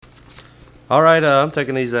All right, I'm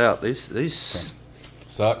taking these out. These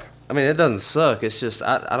suck. I mean, it doesn't suck. It's just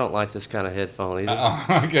I don't like this kind of headphone either.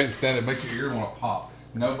 I can't stand it. It makes your ear want to pop.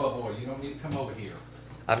 No, but boy, you don't need to come over here.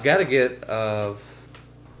 I've got to get a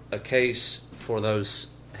case for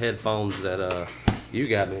those headphones that you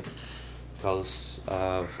got me, because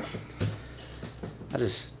I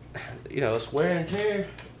just, it's wear and tear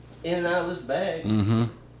in and out of this bag. Mm-hmm.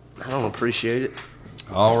 I don't appreciate it.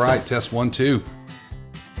 All right, test 1, 2.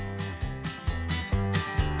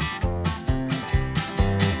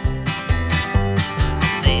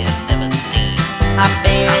 I've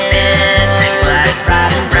been riding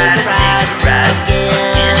again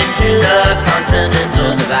into the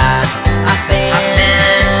continental divide. I've been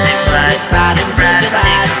riding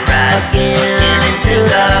again into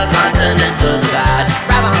the continental divide.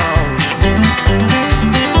 Drive on.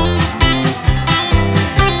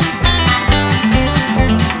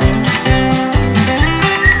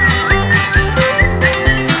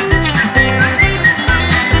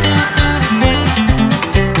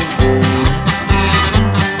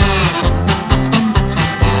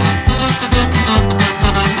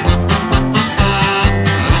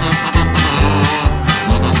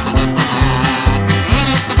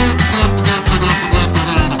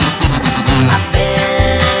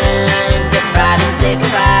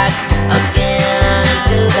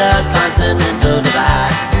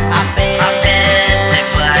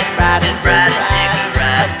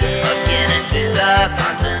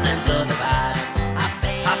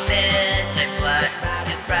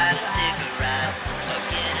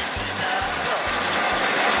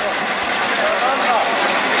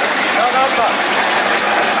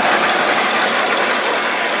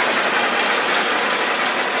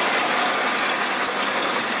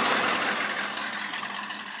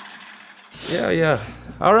 Yeah.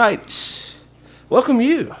 All right. Welcome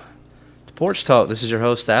you to Porch Talk. This is your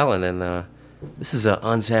host, Alan, and this is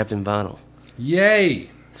Untapped and Vinyl. Yay!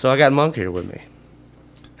 So I got Monk here with me.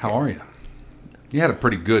 How are you? You had a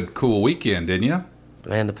pretty good, cool weekend, didn't you?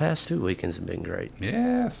 Man, the past 2 weekends have been great.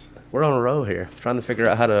 Yes. We're on a roll here, trying to figure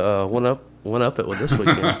out how to one up it with this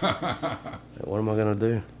weekend. What am I going to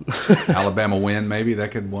do? Alabama win, maybe.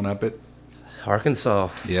 That could one up it. Arkansas.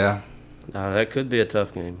 Yeah. That could be a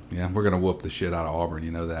tough game. Yeah, we're going to whoop the shit out of Auburn.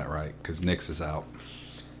 You know that, right? Because Nix is out.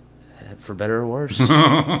 For better or worse.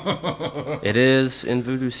 It is in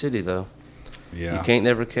Voodoo City, though. Yeah. You can't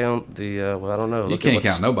never count the, I don't know. You can't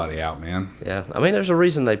count nobody out, man. Yeah. I mean, there's a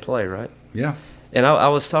reason they play, right? Yeah. And I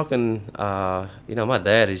was talking, my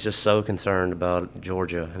dad, he's just so concerned about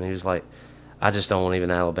Georgia. And he was like, I just don't want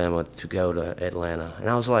even Alabama to go to Atlanta. And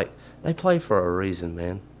I was like, they play for a reason,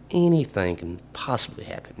 man. Anything can possibly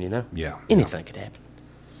happen, Yeah. Anything could happen.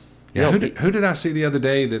 Yeah. Who did I see the other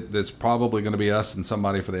day that's probably going to be us and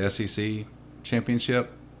somebody for the SEC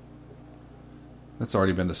championship? That's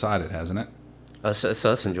already been decided, hasn't it? It's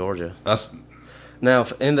us in Georgia. Us. Now,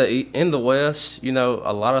 in the West,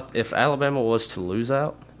 if Alabama was to lose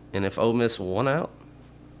out, and if Ole Miss won out,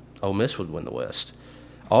 Ole Miss would win the West.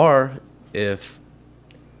 Or if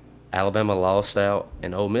Alabama lost out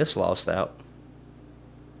and Ole Miss lost out,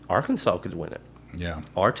 Arkansas could win it. Yeah.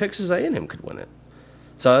 Or Texas A&M could win it.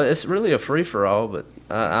 So it's really a free-for-all, but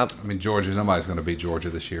I mean, nobody's going to beat Georgia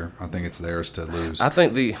this year. I think it's theirs to lose. I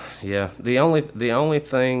think the only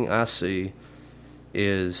thing I see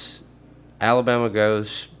is Alabama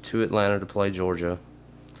goes to Atlanta to play Georgia.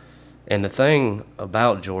 And the thing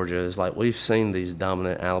about Georgia is, like, we've seen these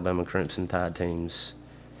dominant Alabama Crimson Tide teams,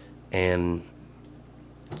 and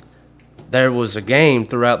there was a game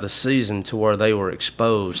throughout the season to where they were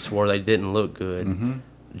exposed, to where they didn't look good. Mm-hmm.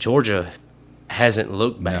 Georgia hasn't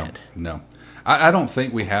looked bad. No. I don't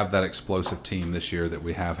think we have that explosive team this year that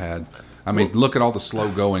we have had. I mean, look at all the slow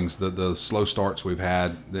goings, the slow starts we've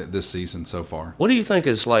had this season so far. What do you think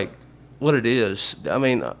is, like, what it is? I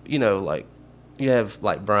mean, like, you have,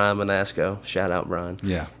 like, Brian Manasco, shout out Brian.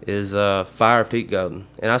 Yeah. Is fire Pete Golden.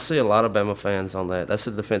 And I see a lot of Bama fans on that. That's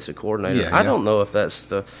the defensive coordinator. Yeah, I don't know if that's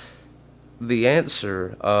the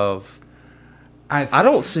answer of I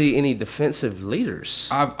don't see any defensive leaders.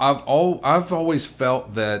 I've always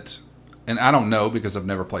felt that, and I don't know because I've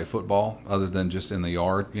never played football other than just in the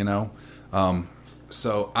yard,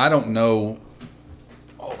 so I don't know.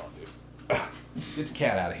 Hold on, dude. Get the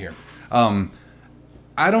cat out of here.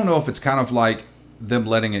 I don't know if it's kind of like them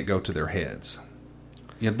letting it go to their heads.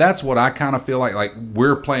 That's what I kind of feel like. Like,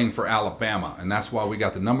 we're playing for Alabama, and that's why we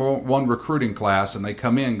got the number one recruiting class, and they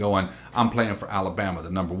come in going, I'm playing for Alabama,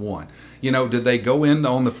 the number one. Did they go in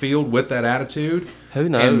on the field with that attitude? Who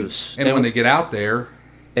knows? And when they get out there...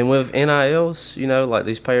 And with NILs, like,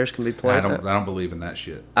 these players can be played. I don't believe in that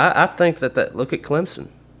shit. I think that look at Clemson.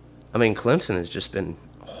 I mean, Clemson has just been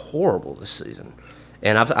horrible this season.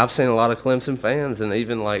 And I've seen a lot of Clemson fans, and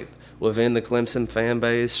even like within the Clemson fan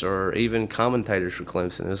base, or even commentators for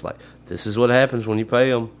Clemson, it's like, this is what happens when you pay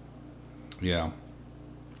them. Yeah.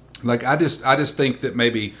 Like I just think that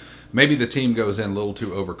maybe the team goes in a little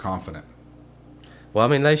too overconfident. Well, I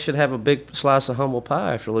mean, they should have a big slice of humble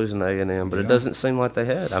pie after losing to A&M, but it doesn't seem like they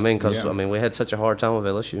had. I mean, because we had such a hard time with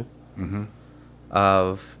LSU.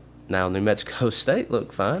 Mm-hmm. Now New Mexico State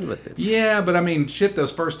looked fine, but but I mean, shit.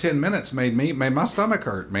 Those first 10 minutes made my stomach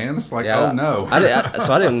hurt, man. It's like, oh no. I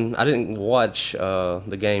didn't watch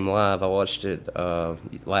the game live. I watched it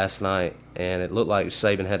last night, and it looked like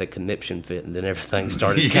Saban had a conniption fit, and then everything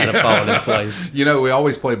started kind of falling in place. You know, we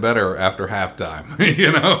always play better after halftime.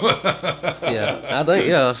 You know. I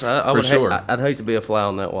think I would. Sure. I'd hate to be a fly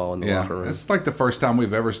on that wall in the locker room. It's like the first time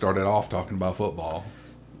we've ever started off talking about football.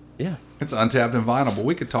 Yeah. It's Untapped and Vinyl, but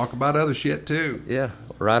we could talk about other shit too. Yeah,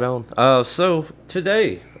 right on. So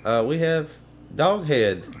today we have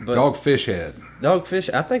Doghead. Dogfish Head.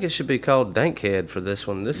 Dogfish. I think it should be called Dankhead for this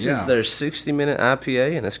one. This is their 60-minute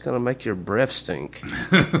IPA, and it's going to make your breath stink.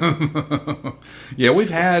 Yeah,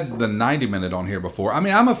 we've had the 90-minute on here before. I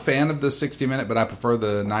mean, I'm a fan of the 60-minute, but I prefer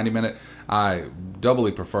the 90-minute. I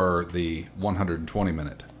doubly prefer the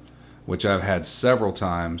 120-minute, which I've had several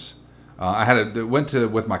times. I went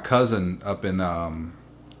with my cousin up in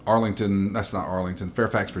Arlington. That's not Arlington,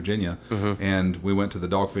 Fairfax, Virginia, and we went to the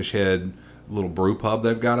Dogfish Head little brew pub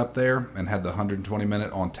they've got up there, and had the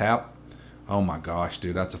 120-minute on tap. Oh my gosh,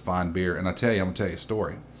 dude, that's a fine beer. And I'm gonna tell you a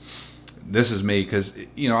story. This is me because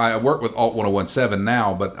I work with Alt 101.7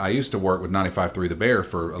 now, but I used to work with 95.3 The Bear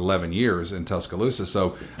for 11 years in Tuscaloosa.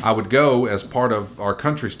 So I would go as part of our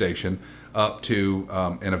country station up to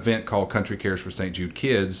an event called Country Cares for St. Jude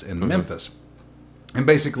Kids in Memphis. And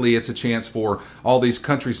basically it's a chance for all these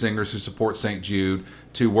country singers who support St. Jude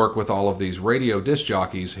to work with all of these radio disc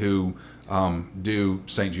jockeys who do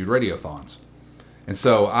St. Jude radiothons. And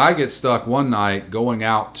so I get stuck one night going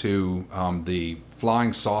out to the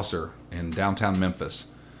Flying Saucer in downtown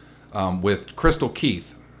Memphis with Crystal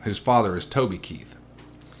Keith, whose father is Toby Keith.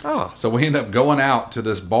 Oh. So we end up going out to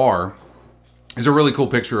this bar. There's a really cool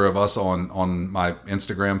picture of us on my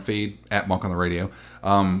Instagram feed, at Monk on the Radio,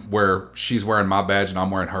 where she's wearing my badge and I'm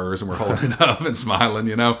wearing hers, and we're holding it up and smiling,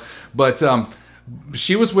 But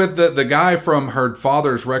she was with the guy from her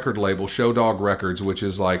father's record label, Show Dog Records, which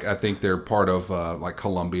is like, I think they're part of like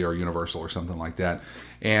Columbia or Universal or something like that.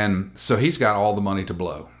 And so he's got all the money to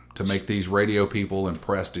blow to make these radio people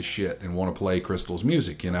impressed as shit and want to play Crystal's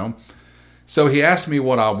music, So he asked me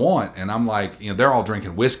what I want, and I'm like, they're all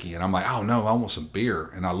drinking whiskey, and I'm like, oh no, I want some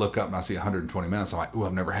beer. And I look up and I see 120 minutes. I'm like, ooh,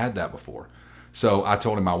 I've never had that before. So I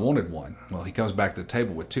told him I wanted one. Well, he comes back to the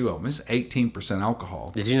table with two of them. It's 18%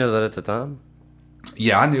 alcohol. Did you know that at the time?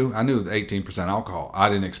 Yeah, I knew the 18% alcohol. I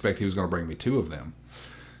didn't expect he was going to bring me two of them.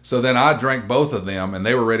 So then I drank both of them, and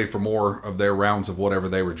they were ready for more of their rounds of whatever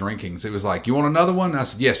they were drinking. So he was like, you want another one? And I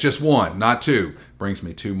said, yes, just one, not two. Brings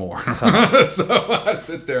me two more. So I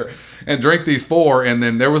sit there and drink these four, and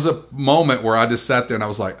then there was a moment where I just sat there, and I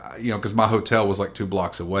was like, because my hotel was like 2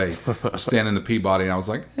 blocks away. I was standing in the Peabody, and I was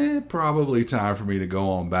like, probably time for me to go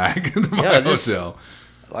on back to my hotel.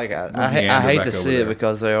 Like I hate to see it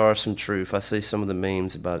because there are some truth. I see some of the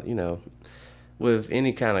memes about, with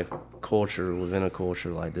any kind of culture, within a culture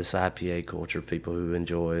like this IPA culture, people who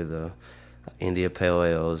enjoy the India Pale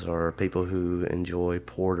Ales, or people who enjoy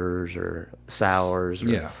porters or sours,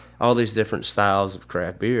 or all these different styles of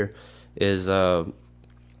craft beer, is I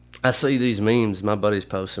see these memes, my buddies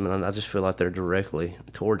post them, and I just feel like they're directly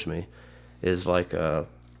towards me, is like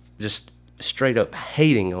just straight up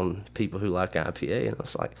hating on people who like IPA, and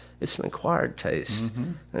it's like, it's an acquired taste.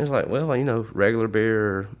 And it's like, well, regular beer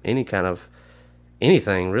or any kind of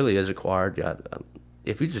anything really is acquired.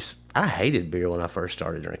 I hated beer when I first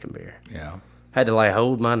started drinking beer. Yeah. Had to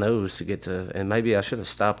hold my nose to get to, and maybe I should have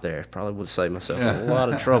stopped there. Probably would have saved myself a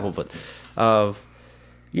lot of trouble. But, I'll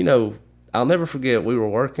never forget, we were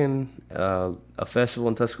working a festival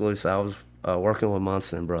in Tuscaloosa. I was working with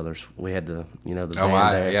Munson and Brothers. We had the band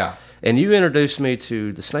there. Yeah. And you introduced me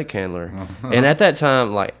to the Snake Handler. And at that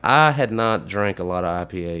time, I had not drank a lot of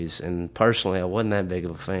IPAs. And personally, I wasn't that big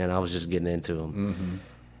of a fan. I was just getting into them.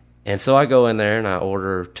 And so I go in there and I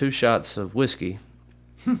order 2 shots of whiskey.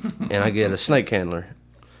 And I get a Snake Handler.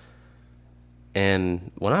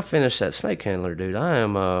 And when I finish that Snake Handler, dude, I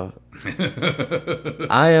am You're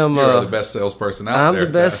the best salesperson out there. I'm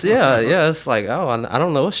the best. Yeah. It's like, I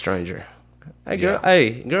don't know a stranger. Hey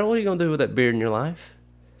girl, what are you gonna do with that beard in your life?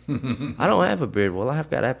 I don't have a beard. Well, I've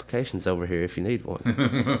got applications over here if you need one,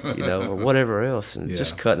 or whatever else, and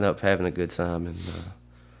just cutting up, having a good time, and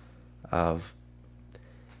I've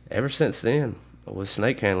ever since then with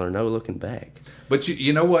Snake Handler, no looking back. But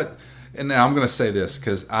you know what? And now I'm going to say this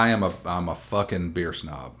because I'm a fucking beer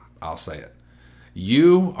snob. I'll say it.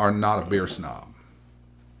 You are not a beer snob.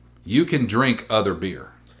 You can drink other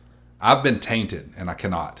beer. I've been tainted, and I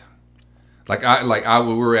cannot. We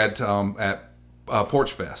were at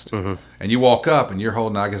Porch Fest, and you walk up and you're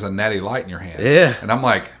holding, I guess, a Natty Light in your hand. Yeah. And I'm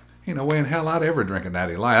like, ain't no way in hell I'd ever drink a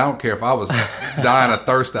Natty Light. I don't care if I was dying of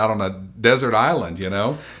thirst out on a desert island, you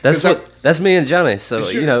know. That's me and Johnny. So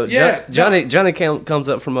Sure. you know, Yeah, Johnny comes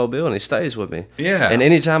up from Mobile and he stays with me. Yeah. And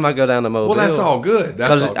anytime I go down to Mobile, Well, that's all good.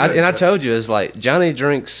 That's all good. I told you, it's like Johnny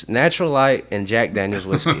drinks Natural Light and Jack Daniel's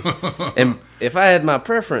whiskey. And if I had my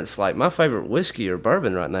preference, like my favorite whiskey or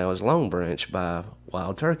bourbon right now is Long Branch by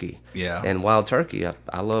Wild Turkey. Yeah. And Wild Turkey,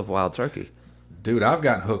 I love Wild Turkey. Dude, I've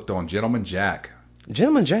gotten hooked on Gentleman Jack.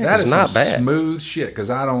 Gentleman Jack That is is not some bad. smooth shit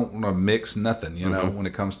because I don't want to mix nothing, you know, when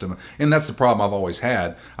it comes to, and that's the problem I've always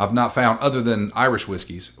had. I've not found, other than Irish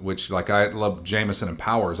whiskeys, which like I love Jameson and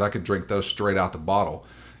Powers, I could drink those straight out the bottle,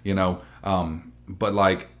 you know, but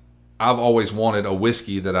like I've always wanted a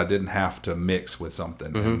whiskey that I didn't have to mix with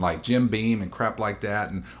something, and like Jim Beam and crap like that,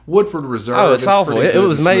 and Woodford Reserve. Oh, it's awful. pretty It good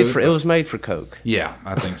was and made smooth, for but- it was made for Coke. Yeah,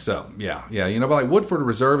 I think so. Yeah, you know, but like Woodford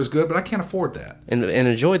Reserve is good, but I can't afford that. And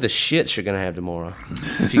enjoy the shits you're gonna have tomorrow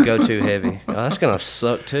if you go too heavy. Oh, that's gonna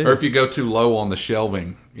suck too. Or if you go too low on the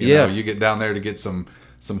shelving, you know, you get down there to get some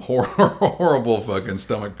horrible fucking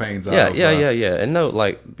stomach pains. Yeah. And no,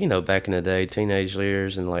 like, you know, back in the day, teenage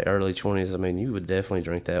years and like early 20s, I mean, you would definitely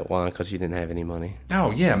drink that wine because you didn't have any money.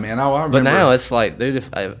 Oh yeah, man. I remember. But now it's like, dude, if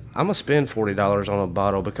I'm gonna spend $40 on a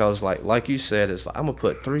bottle because, like you said, it's like I'm gonna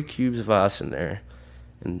put 3 cubes of ice in there,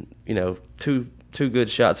 and you know, two good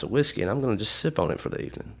shots of whiskey, and I'm gonna just sip on it for the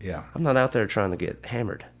evening. Yeah. I'm not out there trying to get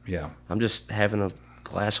hammered. Yeah. I'm just having a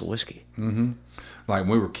glass of whiskey. Like when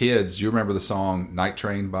we were kids, you remember the song "Night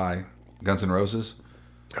Train" by Guns N' Roses?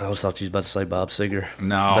 I always thought you was about to say Bob Seger.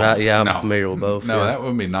 No, but I'm no. familiar with both. No, yeah. that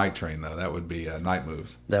wouldn't be Night Train though. That would be Night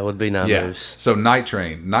Moves. That would be Night Moves. So Night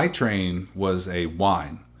Train. Night Train was a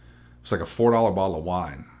wine. It was like a $4 bottle of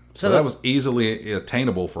wine. So that was easily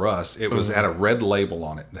attainable for us. It was had a red label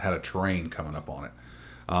on it. It had a train coming up on it.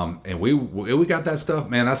 And we got that stuff.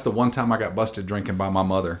 Man, that's the one time I got busted drinking by my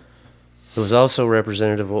mother. It was also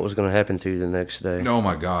representative of what was going to happen to you the next day. Oh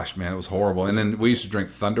my gosh, man, it was horrible. And then we used to drink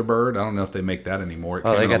Thunderbird. I don't know if they make that anymore. It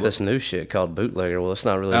Oh, came they in got a this new shit called bootlegger. Well, it's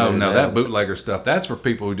not really. Oh new no, now. that bootlegger stuff. That's for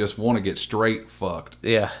people who just want to get straight fucked.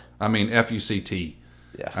 Yeah. I mean, FUCT.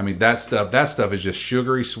 Yeah. I mean that stuff. That stuff is just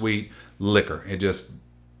sugary sweet liquor. It just.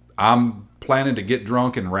 I'm planning to get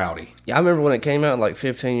drunk and rowdy. Yeah, I remember when it came out like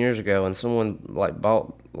 15 years ago, and someone like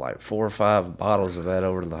bought like 4 or 5 bottles of that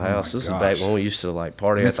over to the house. This is back when we used to like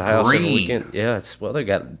party at the house every weekend. Yeah, they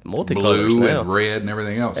got multicolors Blue now. and red and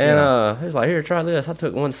everything else. And he was like, "Here, try this." I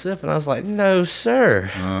took one sip, and I was like, "No,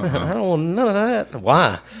 sir, I don't want none of that."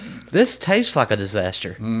 Why? This tastes like a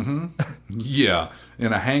disaster. Yeah,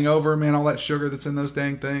 and a hangover, man. All that sugar that's in those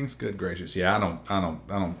dang things. Good gracious. Yeah, I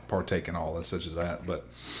don't partake in all this such as that. But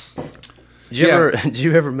Did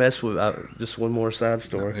you ever mess with just one more side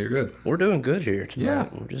story? you're good. We're doing good here tonight. Yeah.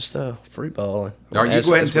 We're just free balling. All right, you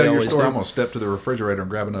go ahead and tell your story. Do. I'm gonna step to the refrigerator and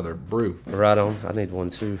grab another brew. Right on. I need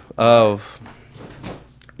one too.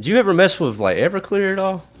 Did you ever mess with like Everclear at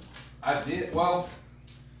all? I did. Well,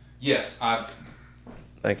 yes,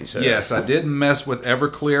 Thank you, sir. Yes, I did mess with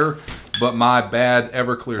Everclear, but my bad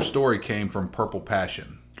Everclear story came from Purple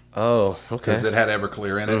Passion Oh, okay. because it had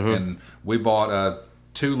Everclear in it, and we bought a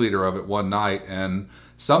 2-liter of it one night, and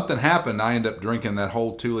something happened. I ended up drinking that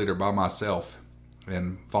whole 2-liter by myself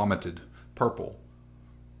and vomited purple.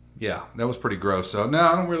 Yeah, that was pretty gross. So no,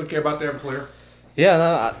 I don't really care about the Everclear. Yeah,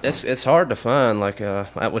 no, it's hard to find. Like,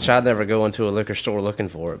 which I'd never go into a liquor store looking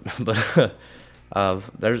for it, but. I've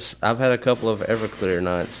had a couple of Everclear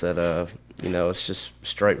nights that it's just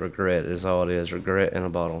straight regret is all it is, regret in a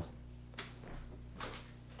bottle.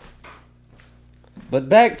 But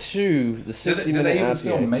back to the 60 Do they even IPA.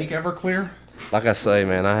 still make Everclear? Like I say,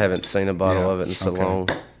 man, I haven't seen a bottle Yeah, of it in so okay. long.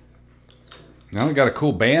 Now we got a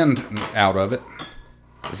cool band out of it.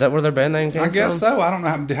 Is that where their band name came I from? guess so. I don't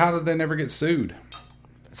know how did they never get sued.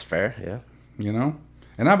 That's fair, yeah. You know,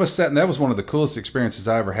 and I was sitting. That was one of the coolest experiences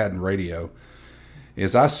I ever had in radio.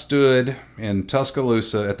 Is I stood in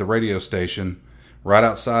Tuscaloosa at the radio station right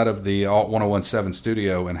outside of the Alt 1017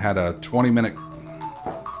 studio and had a 20-minute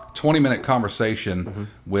conversation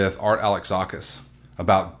with Art Alexakis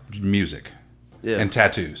about music and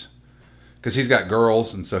tattoos. Because he's got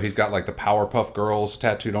girls, and so he's got like the Powerpuff Girls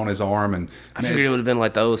tattooed on his arm. And I figured it would have been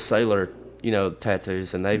like the old sailor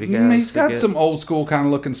tattoos, the Navy guys. He's got some old school kind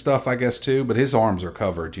of looking stuff, I guess, too. But his arms are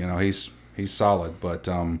covered. He's solid. But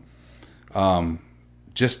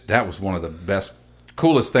just that was one of the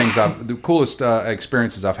coolest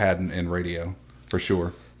experiences I've had in radio for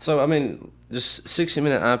sure. So I mean, just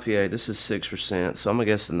 60-minute IPA. This is 6%. So I'm gonna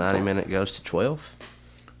guess the 90-minute goes to 12.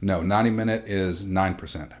 No, 90-minute is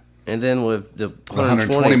 9%. And then with the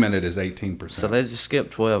 120-minute is 18%. So they just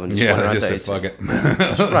skipped 12 and just yeah, went right they to just said 18.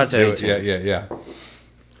 fuck it. Right to 18. Yeah.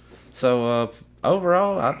 So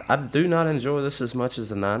overall, I do not enjoy this as much as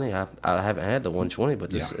the 90. I haven't had the 120,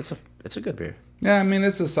 but it's a good beer. Yeah, I mean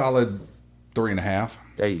it's a solid 3.5.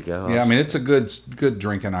 There you go. Yeah, I mean it's a good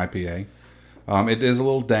drinking IPA. It is a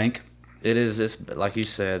little dank. It is. It's like you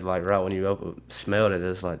said, like right when you smelled it,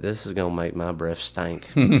 it's like this is gonna make my breath stink.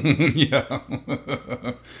 Yeah.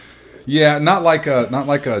 Yeah, not like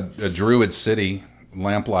a Druid City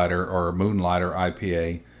Lamplighter or Moonlighter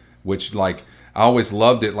IPA, which like I always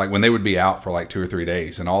loved it. Like when they would be out for like 2 or 3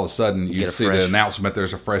 days, and all of a sudden you'd see the announcement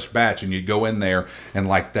there's a fresh batch, and you'd go in there and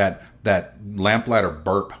like that Lamplighter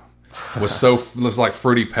burp was like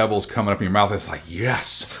fruity pebbles coming up in your mouth. It's like,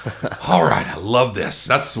 yes, all right, I love this.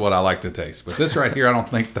 That's what I like to taste. But this right here, I don't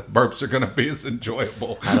think the burps are going to be as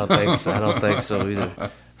enjoyable. I don't think so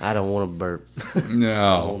either. I don't want to burp. No.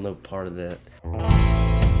 I don't want no part of that.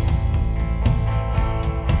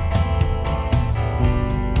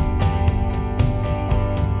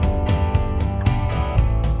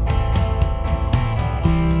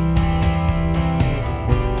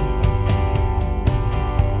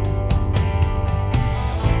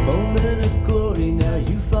 Moment of glory, now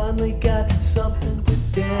you finally got something to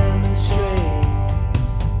demonstrate.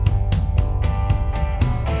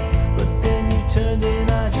 But then you turned in,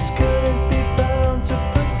 I just couldn't be found to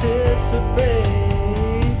participate.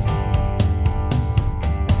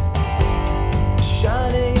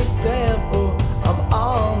 Shining example, I'm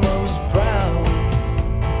almost proud.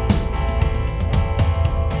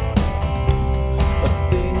 A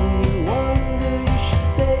thing you wonder you should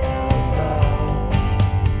say out loud.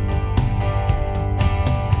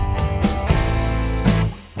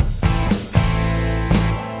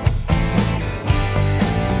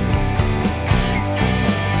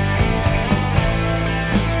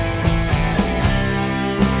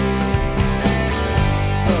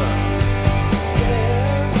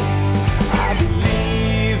 I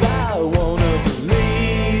believe, I wanna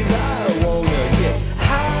believe, I wanna get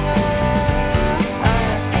high.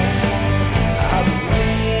 I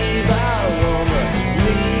believe, I wanna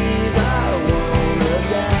leave, I wanna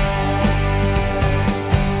die.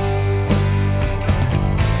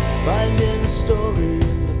 Finding a story in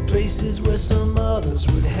the places where some others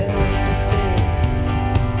would hesitate.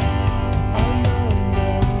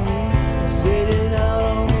 Sitting out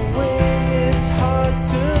on the wing, it's hard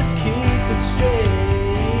to keep it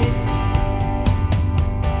straight.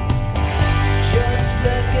 Just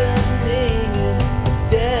reckoning in the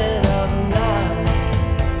dead of night.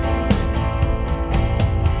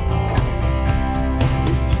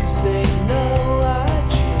 If you say no, I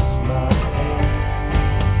kiss my hand.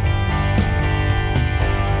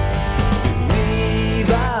 Believe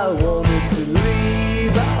I wanted to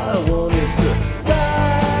leave, I wanted to fly.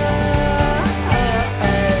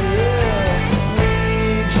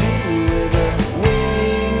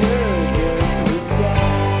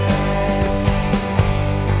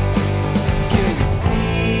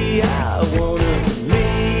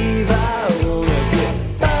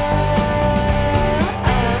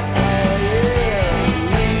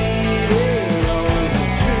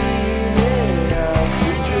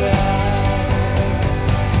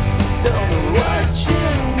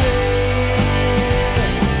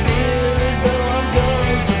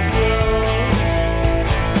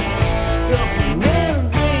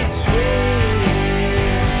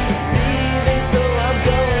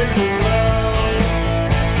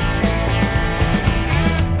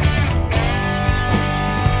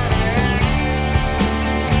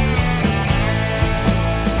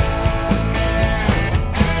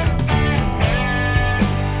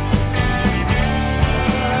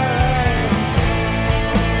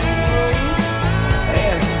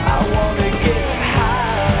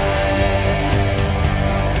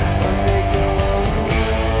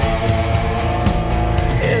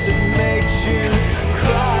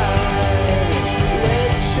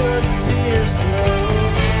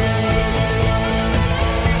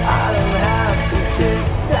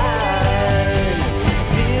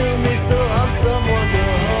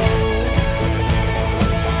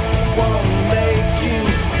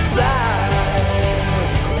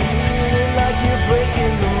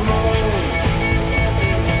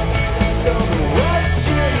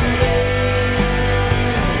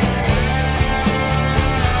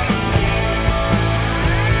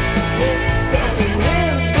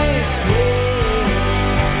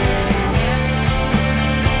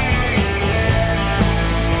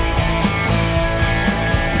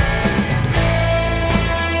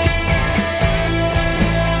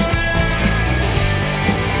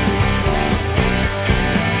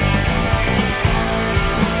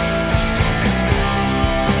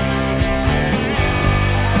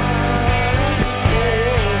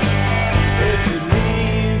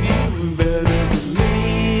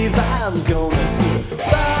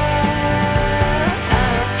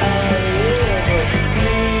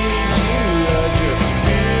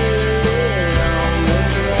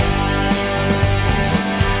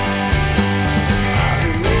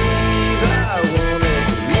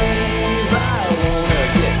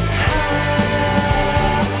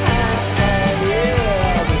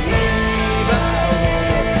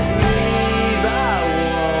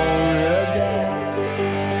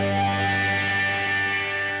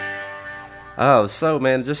 Oh, so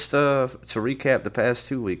man, just to recap the past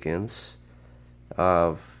 2 weekends.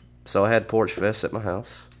 So I had Porch Fest at my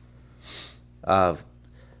house.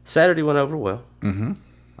 Saturday went over well. Mm-hmm.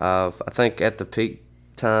 I think at the peak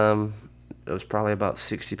time it was probably about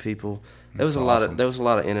 60 people. There was That's There was a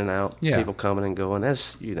lot of in and out, Yeah. people coming and going.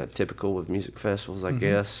 That's typical with music festivals, I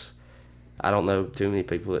guess. I don't know too many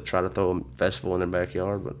people that try to throw a festival in their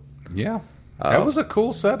backyard, but Yeah. That was a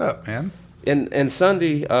cool setup, man. and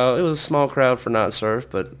Sunday it was a small crowd for Night Surf,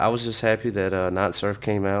 but I was just happy that Night Surf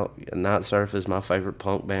came out. Night Surf is my favorite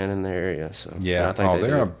punk band in the area, so Yeah. I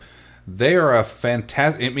think They are a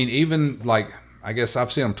fantastic. I mean, even like I guess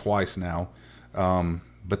I've seen them twice now,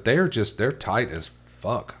 but they're tight as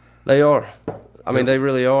fuck. they are. I mean, they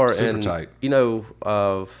really are. super and tight.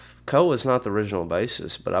 Cole is not the original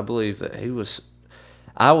bassist, but I believe that he was.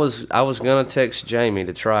 I was gonna text Jamie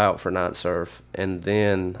to try out for Night Surf, and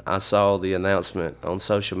then I saw the announcement on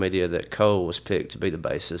social media that Cole was picked to be the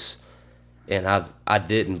bassist, and I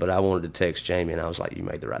didn't, but I wanted to text Jamie, and I was like, "You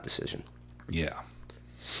made the right decision," Yeah.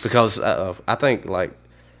 because I think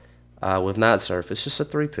with Night Surf, it's just a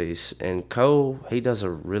 3-piece, and Cole, he does a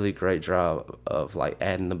really great job of like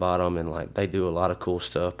adding the bottom, and like they do a lot of cool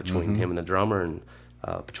stuff between him and the drummer, and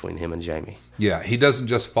between him and Jamie. Yeah. He doesn't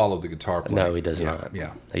just follow the guitar player. No, he does Yeah, not.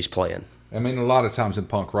 Yeah. He's playing. I mean, a lot of times in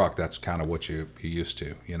punk rock, that's kind of what you used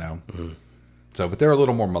to, So, but they're a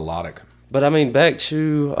little more melodic. But I mean, back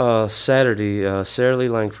to Saturday, Sarah Lee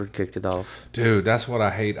Langford kicked it off. Dude, that's what I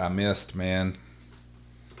hate. I missed, man.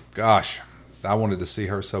 Gosh, I wanted to see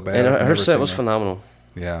her so bad. And I've her never set seen was her. phenomenal.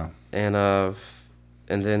 Yeah. And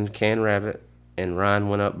then Can Rabbit and Ryan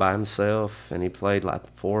went up by himself, and he played like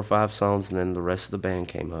 4 or 5 songs, and then the rest of the band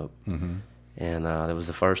came up. Mm-hmm. And it was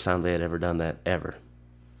the first time they had ever done that ever.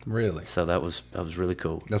 Really? So that was really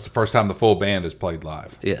cool. That's the first time the full band has played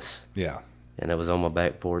live. Yes. Yeah. And it was on my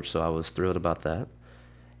back porch, so I was thrilled about that.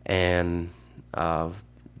 And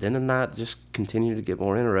then the night just continued to get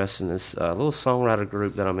more interesting. This little songwriter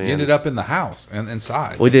group that I'm in. You ended up in the house and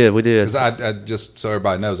inside. We did. Because I just, so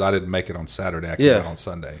everybody knows, I didn't make it on Saturday. I came out on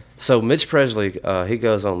Sunday. So Mitch Presley, he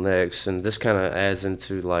goes on next, and this kind of adds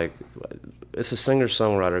into like, it's a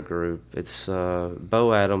singer-songwriter group. It's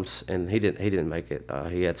Bo Adams, and he didn't make it.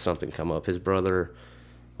 He had something come up. His brother.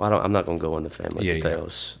 Well, I'm not going to go into family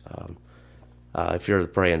details. If you're the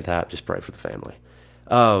praying type, just pray for the family.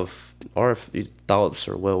 Or if you thoughts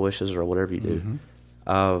or well wishes or whatever you do.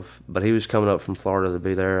 But he was coming up from Florida to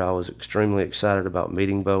be there. I was extremely excited about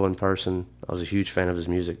meeting Bo in person. I was a huge fan of his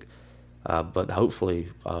music. But hopefully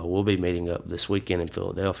we'll be meeting up this weekend in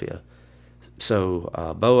Philadelphia.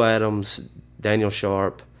 So Bo Adams, Daniel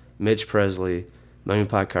Sharp, Mitch Presley, Moon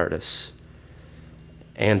Pie Curtis,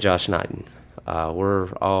 and Josh Knighton.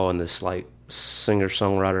 We're all in this like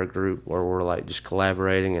singer-songwriter group where we're like just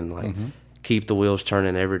collaborating and like keep the wheels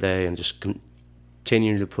turning every day and just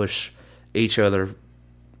continue to push each other,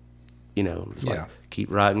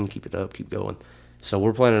 keep writing, keep it up, keep going. So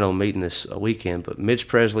we're planning on meeting this weekend, but Mitch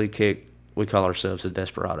Presley we call ourselves the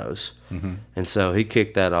Desperados. And so he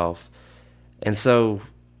kicked that off. And so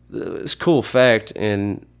it's a cool fact,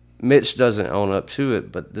 and Mitch doesn't own up to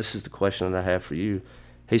it, but this is the question that I have for you.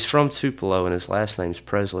 He's from Tupelo, and his last name's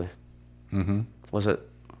Presley. What's the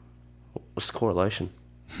correlation?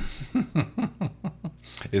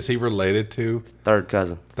 Is he related to? Third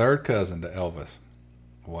cousin. Third cousin to Elvis.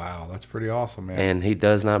 Wow, that's pretty awesome, man. And he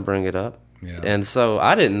does not bring it up. Yeah. And so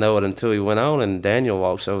I didn't know it until he went on, and Daniel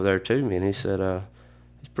walks over there to me, and he said,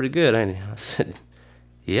 he's pretty good, ain't he? I said,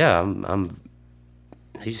 yeah,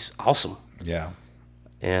 he's awesome. Yeah.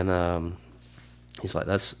 And he's like,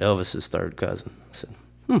 that's Elvis's third cousin. I said,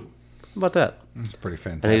 how about that? It's pretty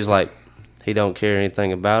fantastic. And he's like, he don't care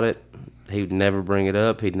anything about it. He'd never bring it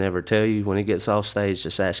up. He'd never tell you. When he gets off stage,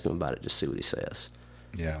 just ask him about it. Just see what he says.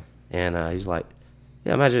 Yeah. And he's like,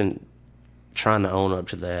 yeah, imagine trying to own up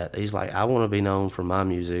to that. He's like, I want to be known for my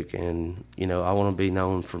music, and, I want to be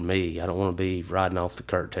known for me. I don't want to be riding off the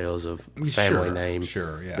curtails of family name.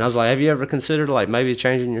 Sure, yeah. And I was like, have you ever considered, like, maybe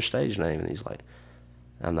changing your stage name? And he's like,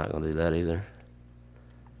 I'm not going to do that either.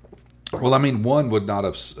 Well, I mean, one would not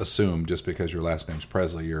assume just because your last name's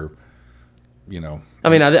Presley, you're, I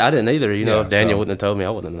mean, I didn't either. Yeah, if Daniel wouldn't have told me, I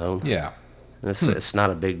wouldn't have known. Yeah. And it's not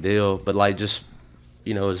a big deal. But, like, just,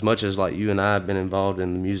 as much as, like, you and I have been involved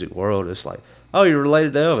in the music world, it's like, oh, you're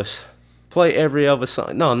related to Elvis. Play every Elvis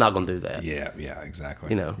song. No, I'm not going to do that. Yeah,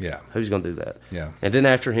 exactly. Yeah. Who's going to do that? Yeah. And then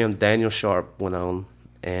after him, Daniel Sharp went on,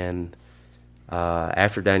 and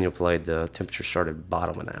After Daniel played, the temperature started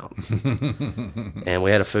bottoming out. And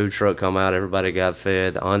we had a food truck come out. Everybody got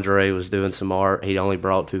fed. Andre was doing some art. He only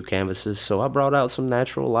brought 2 canvases. So I brought out some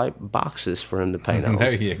natural light boxes for him to paint on.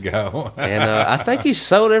 There you go. And I think he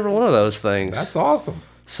sold every one of those things. That's awesome.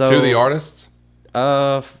 So, to the artists?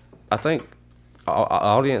 I think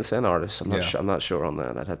audience and artists. I'm Yeah. not sure on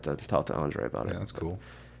that. I'd have to talk to Andre about it. Yeah, that's cool.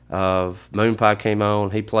 Moon Pie came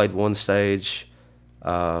on. He played one stage.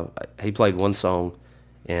 He played one song,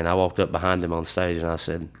 and I walked up behind him on stage, and I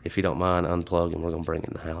said, if you don't mind, unplug, and we're going to bring it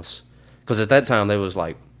in the house. Because at that time, there was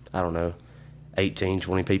like, I don't know, 18,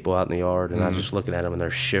 20 people out in the yard, and I was just looking at them, and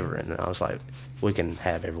they're shivering. And I was like, we can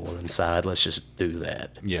have everyone inside. Let's just do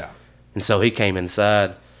that. Yeah. And so he came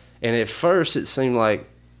inside, and at first it seemed like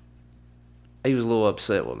he was a little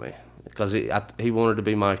upset with me because he wanted to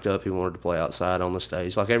be mic'd up. He wanted to play outside on the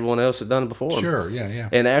stage like everyone else had done before him. Sure, yeah.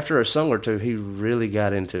 And after a song or two, he really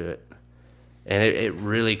got into it, and it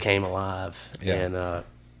really came alive. Yeah. And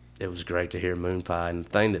it was great to hear Moon Pie. And the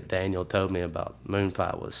thing that Daniel told me about Moon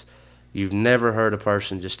Pie was, you've never heard a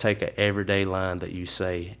person just take an everyday line that you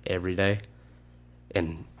say every day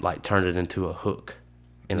and like turn it into a hook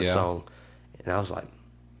in a song. And I was like,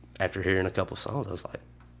 after hearing a couple songs, I was like,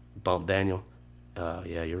 bump Daniel.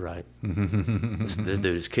 Yeah, you're right. This dude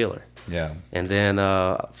is killer. Yeah. And then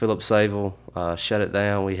Philip Saville shut it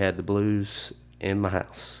down. We had the blues in my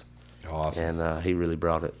house. Awesome. And he really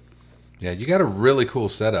brought it. Yeah, you got a really cool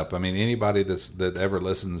setup. I mean, anybody that ever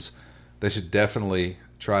listens, they should definitely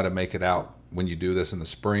try to make it out when you do this in the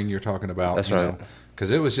spring you're talking about. That's right.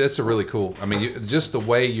 Because it's a really cool, I mean, just the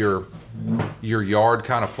way your yard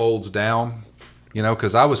kind of folds down,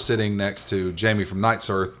 because I was sitting next to Jamie from Night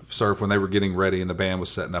Surf when they were getting ready and the band was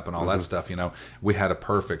setting up and all that stuff, we had a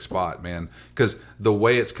perfect spot, man. Because the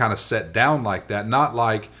way it's kind of set down like that, not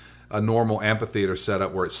like a normal amphitheater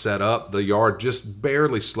setup where it's set up, the yard just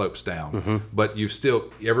barely slopes down, but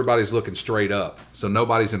everybody's looking straight up, so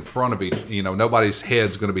nobody's in front of each, nobody's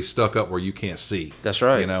head's going to be stuck up where you can't see. That's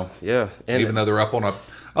right. Yeah. And even though they're up on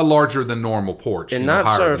a larger than normal porch. And Night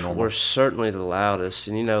Surf were certainly the loudest.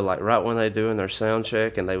 And, like right when they doing their sound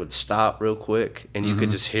check and they would stop real quick and you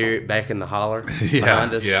could just hear it back in the holler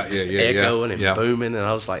behind us, echoing and booming. And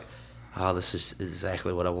I was like, oh, this is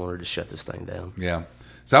exactly what I wanted to shut this thing down. Yeah.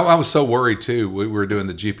 So I was so worried, too. We were doing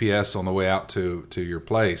the GPS on the way out to your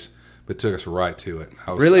place, but it took us right to it.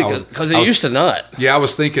 Really? Because it used to not. Yeah, I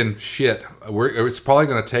was thinking, shit, it's probably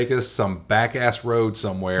going to take us some back-ass road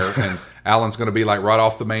somewhere, and Alan's going to be like right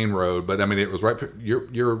off the main road. But, I mean, it was right.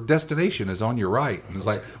 Your destination is on your right. And it's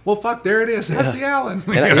like, well, fuck, there it is. That's the Alan.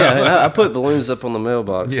 And I put balloons up on the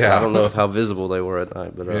mailbox. Yeah. I don't know how visible they were at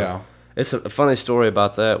night. But it's a funny story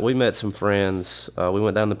about that. We met some friends. We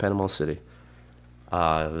went down to Panama City.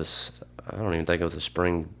 I don't even think it was a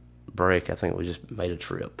spring break. I think we just made a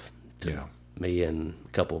trip. Me and a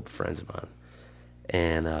couple of friends of mine.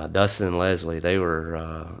 And Dustin and Leslie, they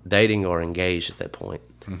were dating or engaged at that point.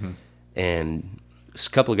 And a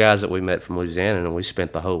couple of guys that we met from Louisiana and we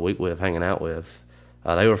spent the whole week with, hanging out with,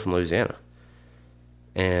 they were from Louisiana.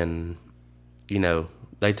 And,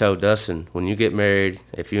 they told Dustin, when you get married,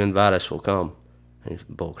 if you invite us, we'll come. And he's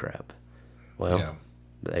bull crap. Well,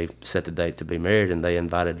 they set the date to be married, and they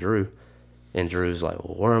invited Drew. And Drew's like,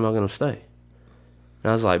 well, where am I going to stay?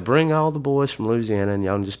 And I was like, bring all the boys from Louisiana, and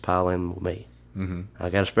y'all can just pile in with me.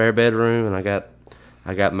 I got a spare bedroom, and I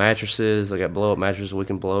got mattresses. I got blow-up mattresses we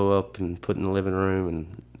can blow up and put in the living room,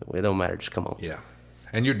 and it don't matter. Just come on. Yeah.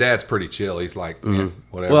 And your dad's pretty chill. He's like,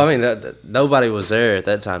 whatever. Well, I mean, nobody was there at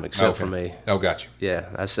that time except for me. Oh, got you. Yeah,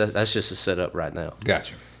 that's just a setup right now.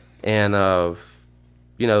 Got you. And,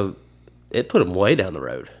 it put them way down the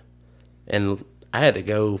road. And I had to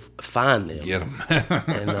go find them. Get them.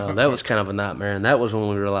 And that was kind of a nightmare. And that was when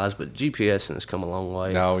we realized, but GPSing has come a long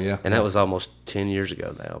way. Oh, yeah. And that was almost 10 years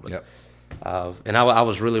ago now. But, yep. And I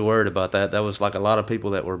was really worried about that. That was like a lot of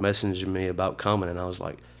people that were messaging me about coming. And I was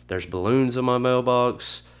like, there's balloons in my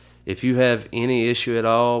mailbox. If you have any issue at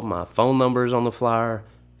all, my phone number is on the flyer.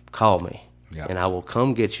 Call me. Yeah. And I will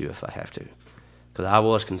come get you if I have to. Because I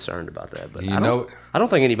was concerned about that. But I I don't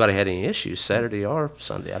think anybody had any issues Saturday or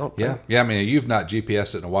Sunday. I don't think. Yeah. I mean, you've not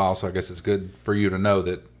GPSed it in a while, so I guess it's good for you to know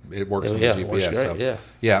that it works on the GPS. It works great, so,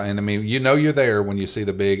 yeah, and I mean, you're there when you see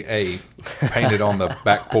the big A painted on the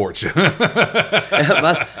back porch.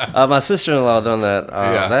 My sister-in-law done that.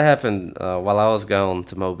 That happened while I was gone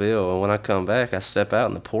to Mobile, and when I come back, I step out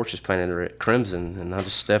and the porch is painted crimson, and I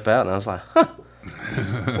just step out and I was like, huh,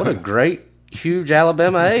 what a great huge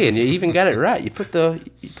Alabama A, and you even got it right. You put the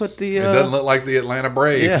it doesn't look like the Atlanta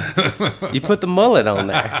Braves. Yeah. You put the mullet on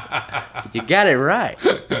there. You got it right.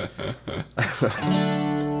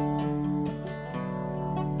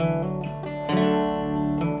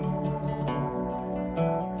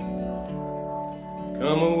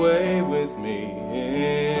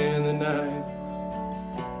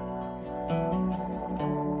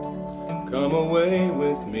 Come away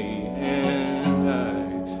with me and I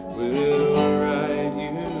will write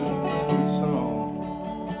you a song.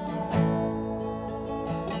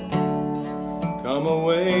 Come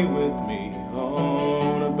away with me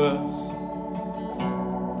on a bus.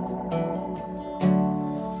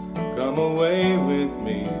 Come away with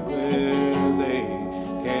me where they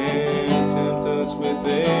can't tempt us with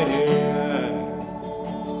their eyes.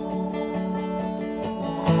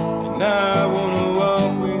 And I wanna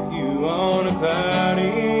walk with you on a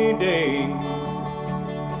cloudy day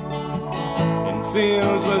in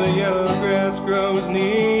fields where the yellow grass grows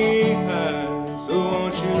knee high. So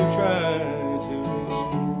won't you try to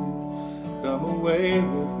come away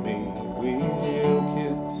with me? We'll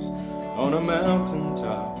kiss on a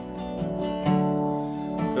mountaintop.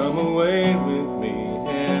 Come away with me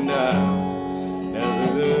and I'll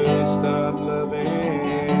never stop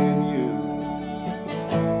loving you.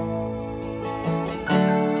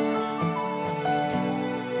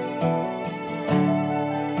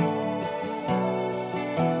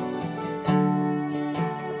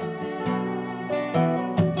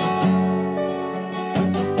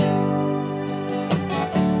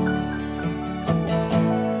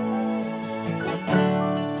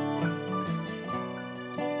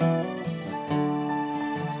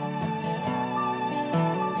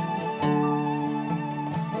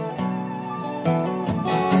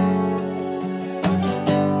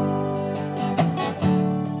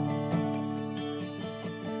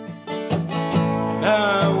 And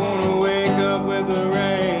I wanna wake up with the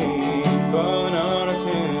rain falling on a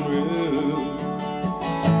tin roof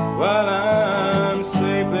while I'm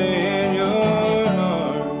safely in your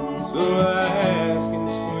arms. So I ask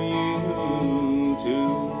is for you to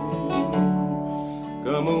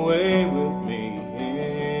come away with me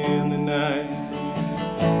in the night.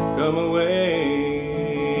 Come away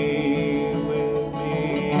with me.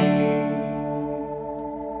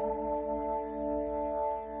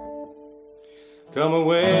 Come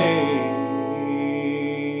away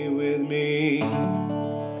with me.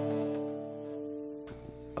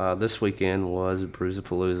 This weekend was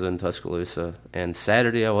Brewzapalooza in Tuscaloosa, and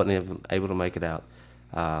Saturday I wasn't even able to make it out.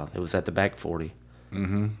 It was at the back 40.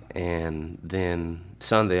 Mm-hmm. And then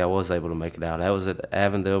Sunday I was able to make it out. That was at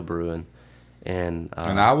Avondale Brewing. And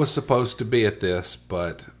I was supposed to be at this,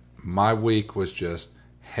 but my week was just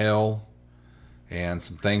hell, and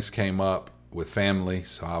some things came up with family,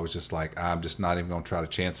 so I was just like, I'm just not even going to try to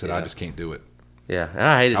chance it. Yeah. I just can't do it. yeah, and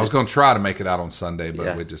I hated I was it. going to try to make it out on Sunday, but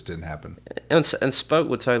Yeah. it just didn't happen. And spoke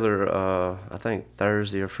with Taylor, I think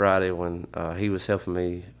Thursday or Friday when he was helping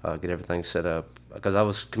me get everything set up. Because I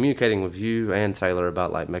was communicating with you and Taylor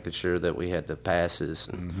about like making sure that we had the passes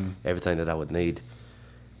and everything that I would need.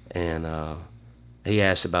 And he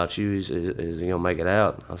asked about you. Is he going to make it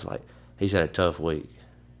out? I was like, he's had a tough week.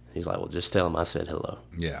 He's like, well, just tell him I said hello.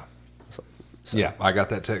 Yeah. So, Yeah, I got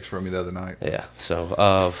that text from you the other night. yeah.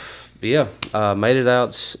 So, made it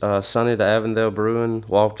out Sunday to Avondale Brewing.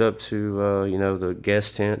 Walked up to the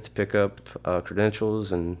guest tent to pick up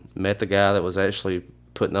credentials and met the guy that was actually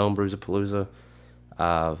putting on Brewzapalooza.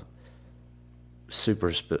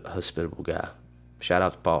 Super hospitable guy. Shout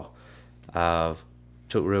out to Paul.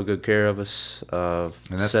 Took real good care of us. And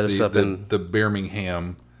that's set us up in the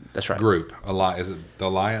Birmingham that's right. group. Is it the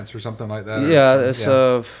Alliance or something like that? Yeah, it's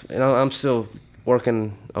I'm still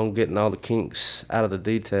working on getting all the kinks out of the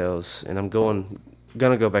details, and I'm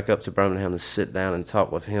gonna go back up to Birmingham and sit down and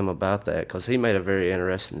talk with him about that, because he made a very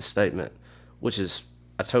interesting statement, which is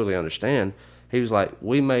I totally understand. He was like,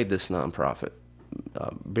 we made this nonprofit,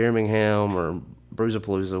 Birmingham or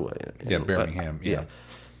Brewzapalooza. Yeah, Birmingham. Yeah.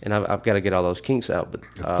 And I've got to get all those kinks out, but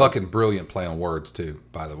A fucking brilliant play on words too,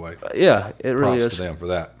 by the way. yeah, it really Props is. to them for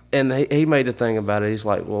that. And he made the thing about it. He's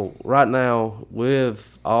like, well, right now,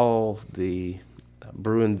 with all the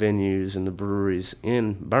brewing venues and the breweries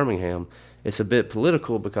in Birmingham, it's a bit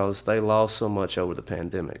political because they lost so much over the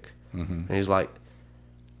pandemic. Mm-hmm. And he's like,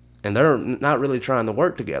 and they're not really trying to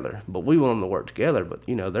work together, but we want them to work together. But,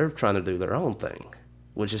 they're trying to do their own thing,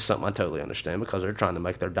 which is something I totally understand because they're trying to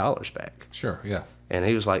make their dollars back. Sure, yeah. And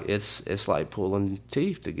he was like, it's like pulling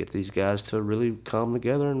teeth to get these guys to really come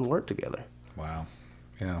together and work together. Wow.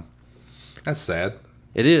 Yeah. That's sad.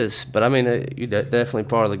 It is, but I mean, you're definitely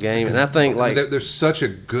part of the game. And I think, like, there's such a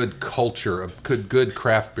good culture, a good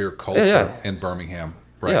craft beer culture in Birmingham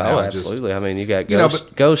right now. Absolutely. I mean, you got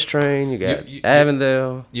but Ghost Train, you got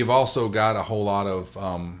Avondale. You've also got a whole lot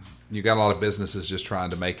of businesses just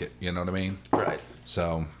trying to make it. You know what I mean? Right.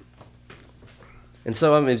 So. And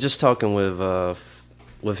so, I mean, just talking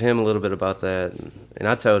with him a little bit about that, and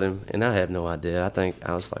I told him, and I have no idea.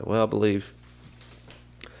 I was like, well, I believe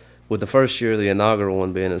with the first year, the inaugural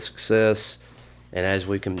one being a success, and as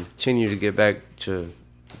we continue to get back to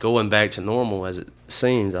going back to normal as it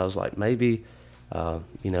seems, I was like, maybe,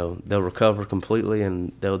 they'll recover completely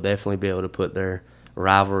and they'll definitely be able to put their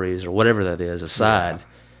rivalries or whatever that is aside,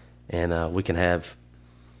 and we can have,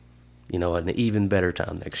 an even better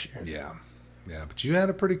time next year. Yeah. Yeah, but you had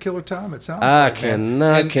a pretty killer time, it sounds I like.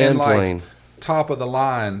 cannot complain. Like, top of the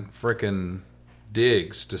line freaking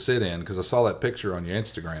digs to sit in, because I saw that picture on your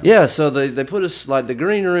Instagram. Yeah, so they put us, like, the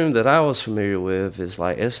green room that I was familiar with is,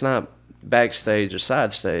 like, it's not backstage or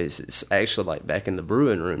side stage. It's actually, like, back in the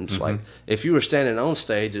brewing rooms. Mm-hmm. Like, if you were standing on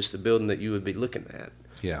stage, it's the building that you would be looking at.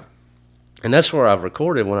 Yeah. And that's where I've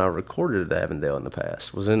recorded when I recorded at Avondale in the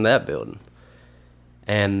past, was in that building.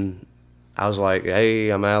 And I was like, hey,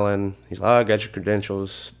 I'm Alan. He's like, I got your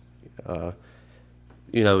credentials.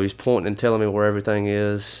 He's pointing and telling me where everything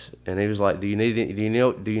is. And he was like, do you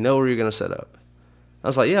know where you're going to set up? I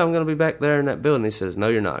was like, yeah, I'm going to be back there in that building. He says, no,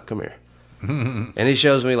 you're not. Come here. And he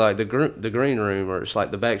shows me, like, the green room, or it's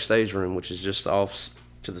like the backstage room, which is just off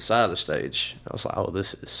to the side of the stage. I was like, oh,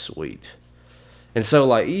 this is sweet. And so,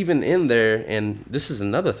 like, even in there, and this is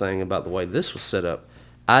another thing about the way this was set up,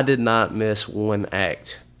 I did not miss one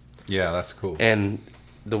act. Yeah, that's cool. And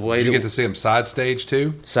the way Did you get to see him side stage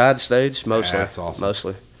too? Side stage, mostly. Yeah, that's awesome.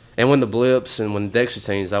 Mostly. And when the Blips and when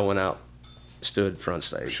XXVII, I went out, stood front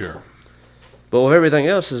stage. Sure. But with everything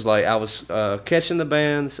else is like I was catching the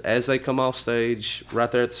bands as they come off stage, right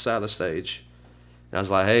there at the side of the stage. And I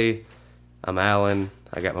was like, hey, I'm Alan.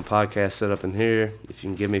 I got my podcast set up in here. If you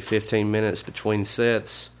can give me 15 minutes between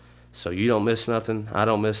sets so you don't miss nothing, I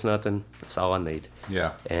don't miss nothing, that's all I need.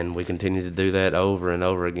 Yeah. And we continue to do that over and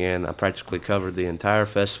over again. I practically covered the entire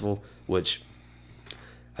festival, which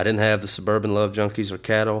I didn't have the Suburban Love Junkies or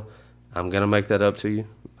Cattle. I'm going to make that up to you.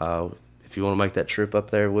 If you want to make that trip up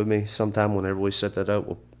there with me sometime whenever we set that up,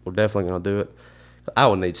 we're definitely going to do it. I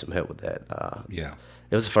would need some help with that. Yeah.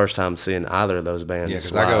 It was the first time seeing either of those bands. Yeah,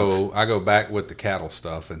 because live. I go back with the Cattle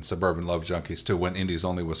stuff and Suburban Love Junkies to when Indies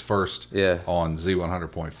Only was first on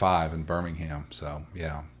Z100.5 in Birmingham. So,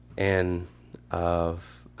 yeah. And I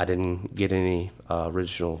didn't get any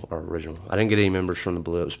original. I didn't get any members from the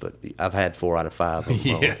Blips, but I've had 4 out of 5 of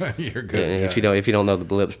them. Yeah, you're good. Yeah, Yeah. If you don't know the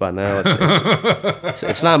Blips by now,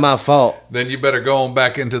 it's not my fault. Then you better go on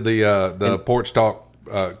back into the Porch Talk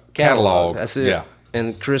catalog. That's it. Yeah.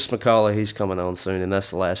 And Chris McCauley, he's coming on soon, and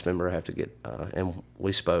that's the last member I have to get. And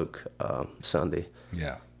we spoke Sunday.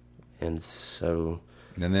 Yeah. And so.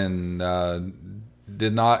 And then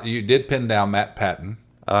you did pin down Matt Patton.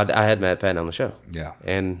 I had Matt Patton on the show. Yeah.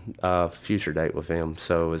 And future date with him.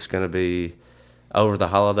 So it's going to be over the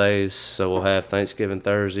holidays. So we'll have Thanksgiving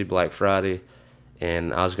Thursday, Black Friday.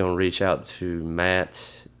 And I was going to reach out to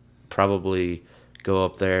Matt, probably go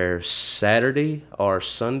up there Saturday or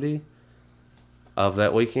Sunday of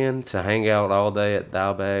that weekend to hang out all day at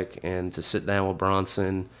Dialback and to sit down with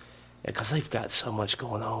Bronson. Because they've got so much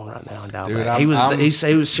going on right now in Dialback. Dude,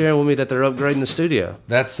 he was sharing with me that they're upgrading the studio.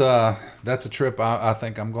 That's a trip I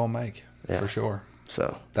think I'm going to make for sure.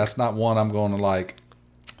 So that's not one I'm going to like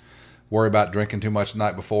worry about drinking too much the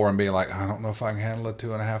night before and being like, I don't know if I can handle a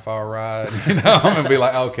 2.5 hour ride. I'm going to be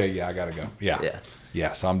like, okay, yeah, I got to go.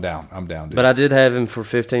 Yeah. So I'm down. Dude. But I did have him for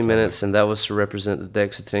 15 minutes, and that was to represent the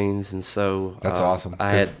Dexatines, and so that's awesome.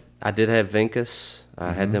 I did have Vinkus.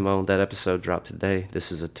 I had them on. That episode dropped today.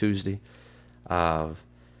 This is a Tuesday.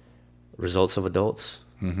 Results of Adults.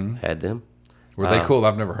 Had them. Were they cool?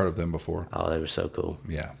 I've never heard of them before. Oh, they were so cool.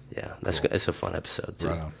 Yeah. Yeah, it's a fun episode too.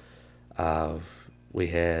 Right on. We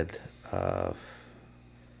had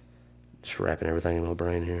just wrapping everything in my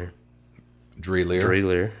brain here. Dree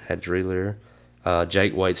Lear. Had Dree Lear.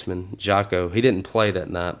 Jake Weitzman, Jocko. He didn't play that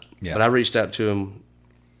night, but I reached out to him.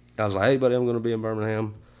 I was like, hey, buddy, I'm going to be in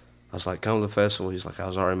Birmingham. I was like, come to the festival. He's like, I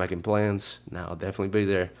was already making plans. No, I'll definitely be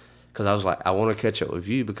there. Because I was like, I want to catch up with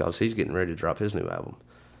you because he's getting ready to drop his new album.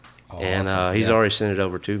 Oh, and awesome. He's already sent it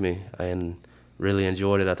over to me and really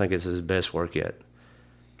enjoyed it. I think it's his best work yet.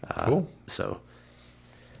 Cool. So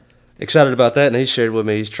excited about that. And he shared with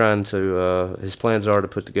me he's trying to, his plans are to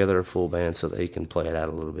put together a full band so that he can play it out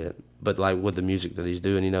a little bit. But like with the music that he's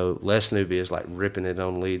doing, Les Newby is like ripping it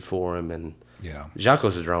on lead for him. And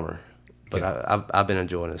Jocko's a drummer. But I've been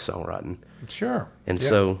enjoying his songwriting. Sure. And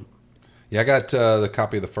so. Yeah, I got the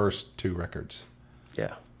copy of the first 2 records.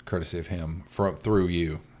 Yeah. Courtesy of him through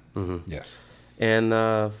you. Mm-hmm. Yes. And,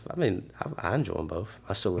 I enjoy them both.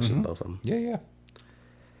 I still listen to both of them. Yeah.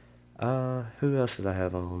 Who else did I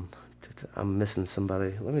have on? I'm missing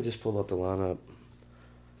somebody. Let me just pull up the lineup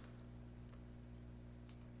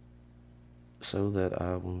so that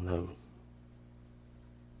I will know.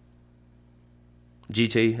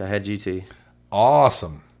 GT. I had GT.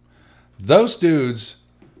 Awesome. Those dudes,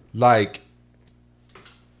 like,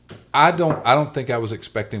 I don't think I was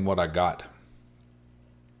expecting what I got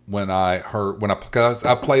because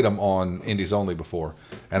I played them on Indies Only before,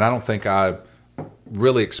 and I don't think I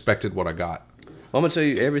really expected what I got. Well, I'm gonna tell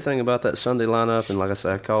you everything about that Sunday lineup, and like I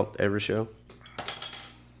said, I caught every show.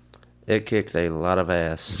 It kicked a lot of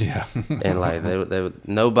ass. Yeah. And like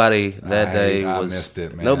nobody that day I was. missed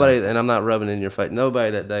it, man. Nobody, and I'm not rubbing it in your face.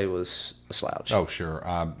 Nobody that day was a slouch. Oh, sure.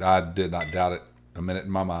 I did not doubt it a minute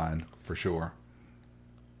in my mind, for sure.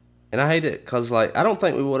 And I hate it because, like, I don't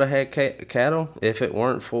think we would have had cattle if it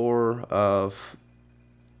weren't for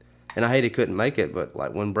and I hate he couldn't make it, but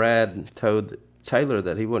like when Brad told Taylor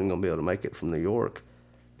that he wasn't going to be able to make it from New York,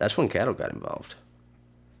 that's when cattle got involved.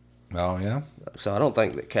 Oh, yeah? So I don't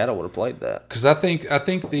think that cattle would have played that. Because I think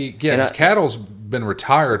cattle's been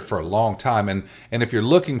retired for a long time, and if you're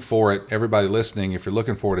looking for it, everybody listening, if you're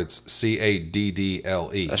looking for it, it's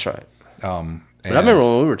CADDLE. That's right. But I remember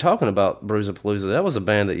when we were talking about Brewzapalooza, that was a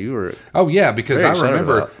band that you were. Oh yeah, because I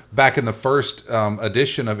remember about. Back in the first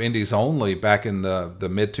edition of Indies Only, back in the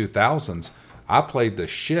mid 2000s, I played the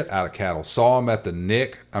shit out of Cattle. Saw them at the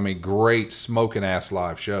Nick. I mean, great smoking ass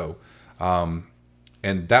live show.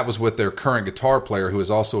 And that was with their current guitar player, who is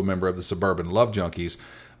also a member of the Suburban Love Junkies.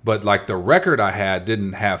 But like the record I had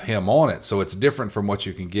didn't have him on it, so it's different from what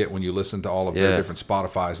you can get when you listen to all of their different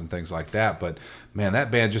Spotifys and things like that. But man, that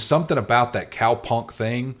band, just something about that cowpunk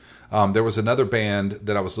thing. There was another band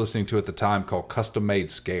that I was listening to at the time called Custom Made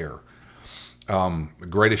Scare.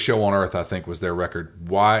 Greatest Show on Earth, I think, was their record.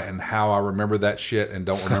 Why and how I remember that shit and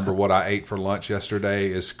don't remember what I ate for lunch yesterday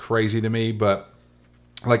is crazy to me, but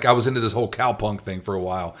like I was into this whole cowpunk thing for a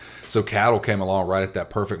while. So Cattle came along right at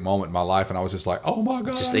that perfect moment in my life, and I was just like, oh my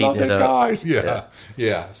God, just I love these guys. Yeah.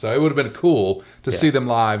 Yeah. So it would have been cool to see them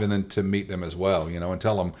live and then to meet them as well, and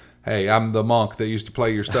tell them, hey, I'm the monk that used to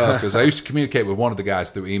play your stuff, because I used to communicate with one of the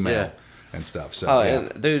guys through email and stuff. So,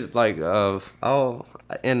 and dude, like, and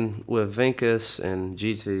with Vinkus and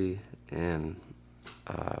GT and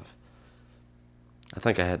I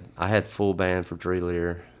think I had full band for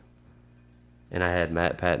Drelear. And I had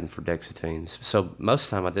Matt Patton for Dexatines. So most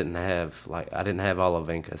of the time I didn't have all of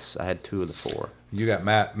Vinkus. I had 2 of the 4. You got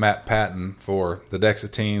Matt Patton for the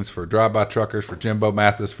Dexatines, for Drive-By Truckers, for Jimbo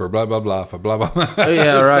Mathis, for blah, blah, blah, for blah, blah, blah. Oh,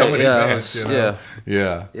 yeah, right. So many bands,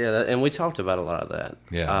 Yeah. And we talked about a lot of that.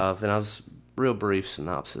 Yeah. And I was real brief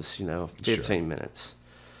synopsis, 15 minutes.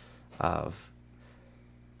 I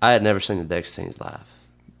had never seen the Dexatines live.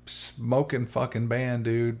 Smoking fucking band,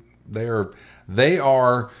 dude. They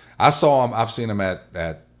are. I saw them. I've seen them at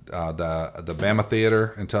the Bama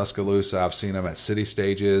Theater in Tuscaloosa. I've seen them at City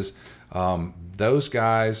Stages. Those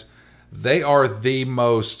guys, they are the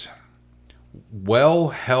most well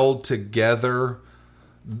held together.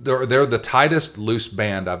 They're the tightest loose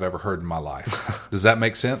band I've ever heard in my life. Does that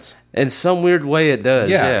make sense? In some weird way, it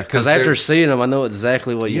does. Yeah, because after seeing them, I know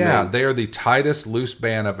exactly what you mean. Yeah, they are the tightest loose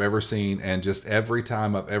band I've ever seen, and just every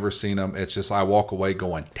time I've ever seen them, it's just I walk away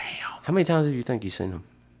going, damn. How many times have you think you've seen them?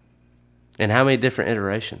 And how many different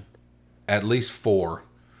iterations? At least 4.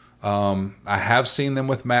 I have seen them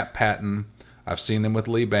with Matt Patton. I've seen them with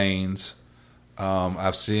Lee Baines.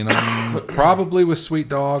 I've seen them probably with Sweet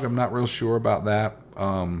Dog. I'm not real sure about that.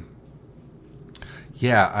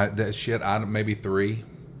 Maybe 3.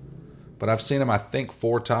 But I've seen them, I think,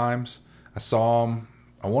 4 times. I saw them.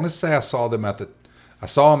 I want to say I saw them at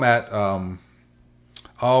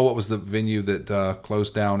what was the venue that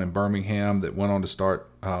closed down in Birmingham that went on to start?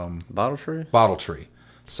 Bottle Tree? Bottle Tree.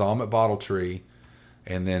 Saw them at Bottle Tree.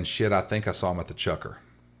 And then, I think I saw them at the Chucker.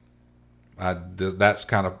 That's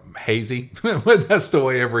kind of hazy. That's the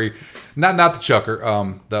way not the Chucker,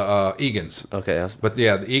 the Egan's. Okay. But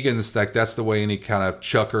yeah, the Egan's, that's the way any kind of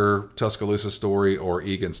Chucker Tuscaloosa story or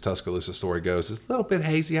Egan's Tuscaloosa story goes. It's a little bit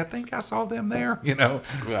hazy. I think I saw them there,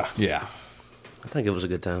 Yeah. I think it was a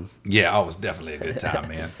good time. Yeah, it was definitely a good time,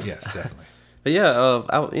 man. Yes, definitely. But yeah,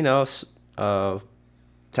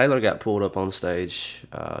 Taylor got pulled up on stage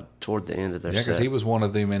toward the end of their set. Yeah, because he was one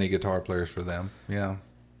of the many guitar players for them. Yeah.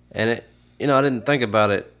 And I didn't think about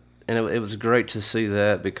it, and it was great to see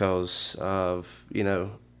that because of, they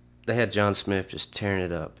had John Smith just tearing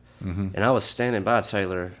it up. Mm-hmm. And I was standing by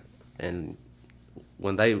Taylor, and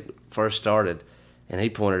when they first started, and he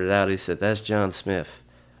pointed it out, he said, "That's John Smith.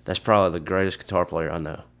 That's probably the greatest guitar player I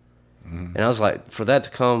know." Mm-hmm. And I was like, for that to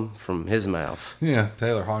come from his mouth. Yeah,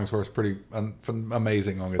 Taylor Hollingsworth's pretty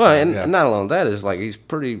amazing on guitar. Well, and not alone that is like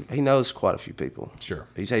he knows quite a few people. Sure.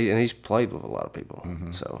 He's played with a lot of people. Mm-hmm.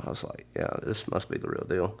 So I was like, yeah, this must be the real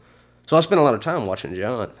deal. So I spent a lot of time watching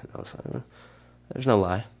John. And I was like, there's no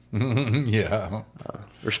lie. Yeah.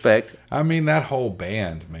 Respect. I mean, that whole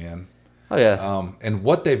band, man. Oh yeah. And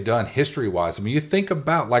what they've done history-wise. I mean, you think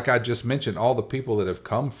about, like I just mentioned, all the people that have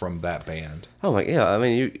come from that band. Oh my, yeah. I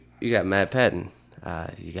mean, you got Matt Patton,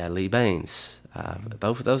 you got Lee Baines.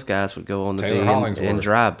 Both of those guys would go on to Taylor be Hollingsworth. in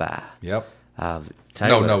Drive By. Yep.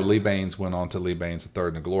 Taylor. No. Lee Baines went on to Lee Baines III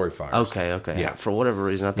and the Glory Fires. Okay. Yeah. For whatever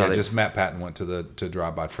reason, I thought Yeah, just Matt Patton went to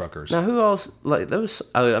Drive By Truckers. Now, who else? Like those?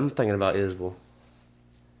 I'm thinking about Isbell.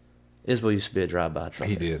 Isbell used to be a Drive By trucker.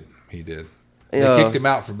 He did. They Yeah. kicked him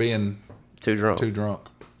out for being Too drunk.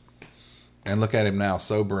 And look at him now,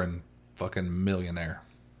 sober and fucking millionaire.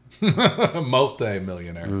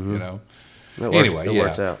 Multi-millionaire, you know. It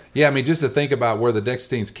works out. Yeah, I mean, just to think about where the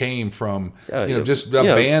Dexteens came from, just a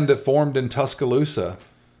Yeah. band that formed in Tuscaloosa.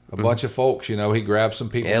 A bunch of folks, he grabbed some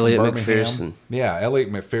people Elliot from Birmingham. McPherson. Yeah,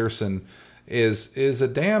 Elliot McPherson is a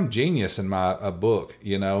damn genius in my book,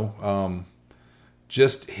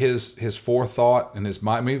 just his forethought and his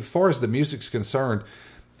mind. I mean, as far as the music's concerned,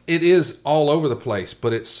 it is all over the place,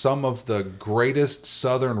 but it's some of the greatest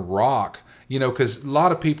Southern rock, because a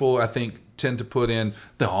lot of people, I think, tend to put in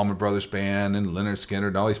the Allman Brothers Band and Leonard Skinner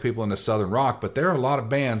and all these people in the Southern rock, but there are a lot of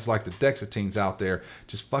bands like the Dexteens out there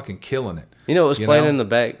just fucking killing it. You know what was playing in the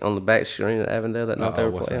back on the back screen at Avondale that night they were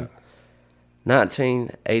what's playing?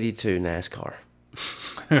 1982 NASCAR.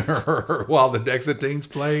 While the Dexteens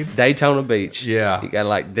played? Daytona Beach. Yeah. You got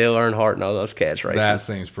like Dale Earnhardt and all those cats racing. That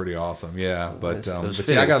seems pretty awesome. Yeah, but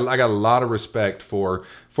fitting. I got a lot of respect for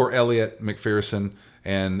Elliot McPherson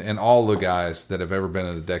and all the guys that have ever been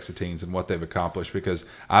in the Dexteens and what they've accomplished, because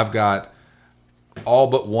I've got all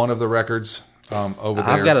but one of the records over there.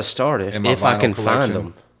 I've got to start it if I can find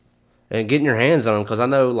them. And getting your hands on them, because I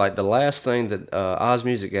know like the last thing that Oz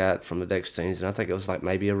Music got from the Dexteens, and I think it was like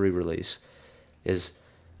maybe a re-release, is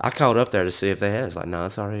I called up there to see if they had it. It's like, no,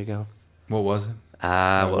 it's already gone. What was it?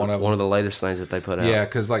 One of the latest things that they put out. Yeah,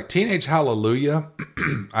 because like Teenage Hallelujah,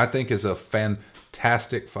 I think is a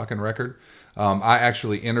fantastic fucking record. I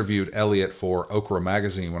actually interviewed Elliot for Okra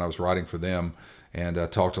Magazine when I was writing for them, and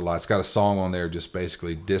talked a lot. It's got a song on there just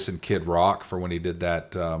basically dissing Kid Rock for when he did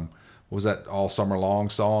that. What was that All Summer Long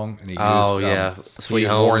song? And he Sweet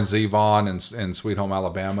used Home. Warren Zevon and Sweet Home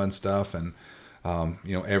Alabama and stuff, and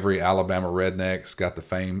every Alabama redneck's got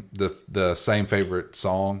the same favorite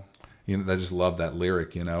song. They just love that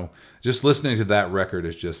lyric. Just listening to that record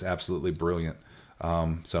is just absolutely brilliant.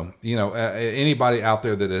 Anybody out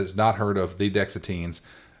there that has not heard of the Dexteens,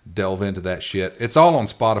 delve into that shit. It's all on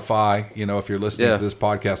Spotify. If you're listening to this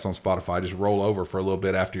podcast on Spotify, just roll over for a little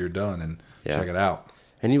bit after you're done and check it out.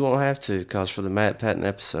 And you won't have to, because for the Matt Patton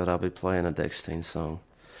episode, I'll be playing a Dexteen song.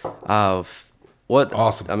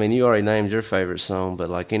 Awesome. I mean, you already named your favorite song, but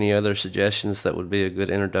like any other suggestions that would be a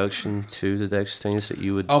good introduction to the Dexteens that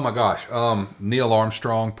you would... Oh my gosh. Neil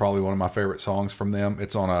Armstrong, probably one of my favorite songs from them.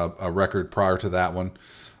 It's on a record prior to that one.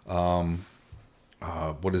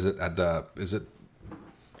 What is it? Is it...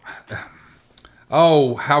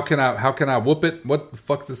 Oh, how can I whoop it? What the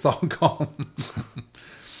fuck's the song called?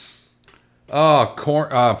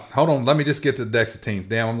 Hold on. Let me just get to the Dexteens.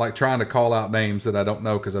 Damn, I'm like trying to call out names that I don't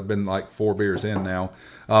know because I've been like 4 beers in now.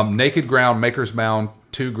 Naked Ground, Maker's Mound,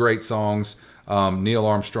 2 great songs. Neil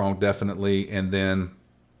Armstrong, definitely. And then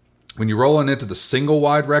when you're rolling into the single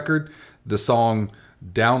wide record, the song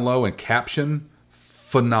Down Low and Caption,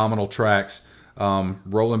 phenomenal tracks.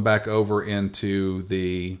 Rolling back over into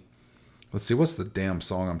the... Let's see, what's the damn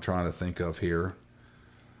song I'm trying to think of here?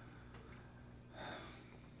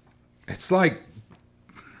 It's like,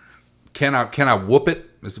 can I whoop it?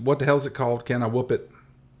 What the hell is it called? Can I whoop it?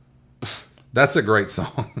 That's a great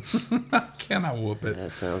song. Can I whoop it?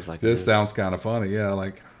 That sounds like this sounds kind of funny. Yeah,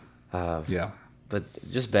 like yeah. But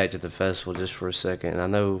just back to the festival just for a second. I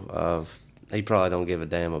know he probably don't give a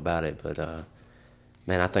damn about it, but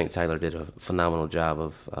man, I think Taylor did a phenomenal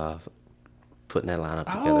job of putting that lineup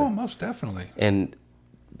together. Oh, most definitely. And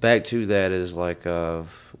back to that is like, I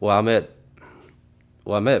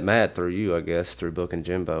met Matt through you, I guess, through Book and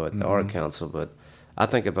Jimbo at the Art Council, but I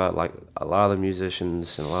think about like a lot of the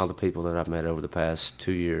musicians and a lot of the people that I've met over the past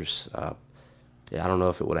 2 years. I don't know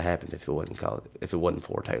if it would have happened if it wasn't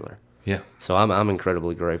for Taylor. Yeah. So I'm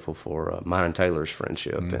incredibly grateful for mine and Taylor's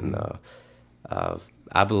friendship, and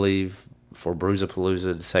I believe for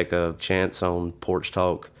Brewzapalooza to take a chance on Porch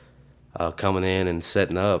Talk, coming in and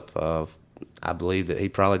setting up, I believe that he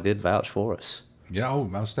probably did vouch for us. Yeah,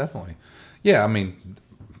 most definitely. Yeah, I mean,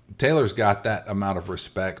 Taylor's got that amount of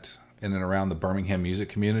respect in and around the Birmingham music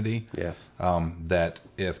community. Yeah. That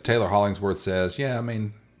if Taylor Hollingsworth says, "Yeah, I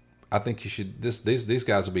mean, I think you should. These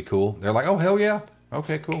guys will be cool." They're like, "Oh hell yeah,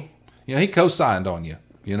 okay, cool." He co-signed on you.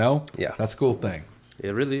 Yeah. That's a cool thing. It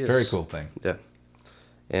really is. Very cool thing. Yeah.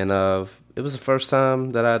 And it was the first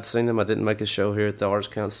time that I'd seen him. I didn't make a show here at the Arts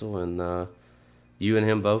Council, and you and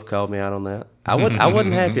him both called me out on that. I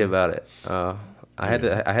wasn't happy about it. I had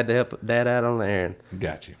to help Dad out on the errand.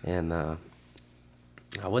 Got you. And I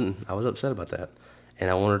was upset about that. And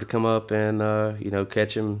I wanted to come up and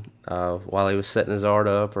catch him while he was setting his art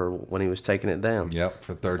up or when he was taking it down. Yep,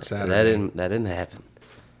 for third Saturday. That didn't happen.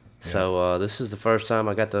 Yeah. So this is the first time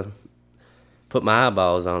I got to put my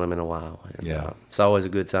eyeballs on him in a while. And, it's always a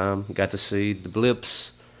good time. Got to see the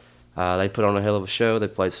Blips. They put on a hell of a show. They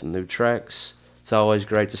played some new tracks. It's always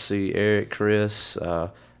great to see Eric, Chris,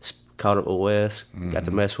 caught up with Wes. Mm-hmm. Got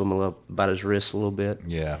to mess with him about his wrist a little bit.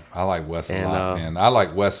 Yeah, I like Wes a lot, man. I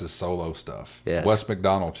like Wes's solo stuff. Yeah, Wes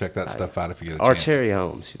McDonald, check that stuff out if you get a or chance. Or Terry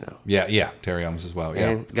Holmes, Yeah, Terry Holmes as well. Yeah,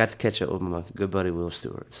 and got to catch up with my good buddy Will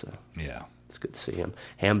Stewart. So yeah, it's good to see him.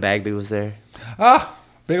 Ham Bagby was there.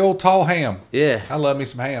 Big old tall Ham. Yeah, I love me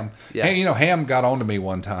some Ham. Yeah, Ham got on to me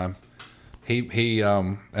one time. He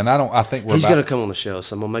and I think he's gonna come on the show,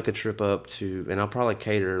 so I'm gonna make a trip up to, and I'll probably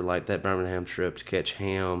cater like that Birmingham trip to catch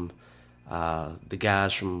Ham. The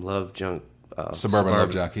guys from Love Junk, Suburban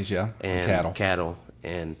Love Junkies, yeah, and cattle,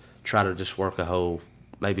 and try to just work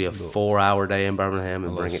maybe a 4-hour day in Birmingham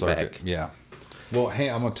and bring it back. Yeah. Well,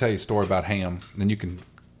 Ham, I'm going to tell you a story about Ham, and then you can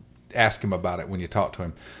ask him about it when you talk to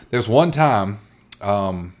him. There's one time,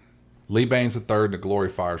 Lee Baines III and the Glory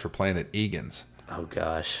Fires were playing at Egan's. Oh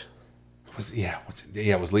gosh.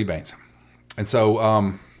 It was Lee Baines, and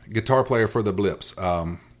so guitar player for the Blips.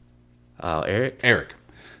 Eric. Eric.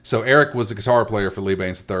 So Eric was the guitar player for Lee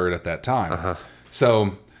Baines III at that time. Uh-huh.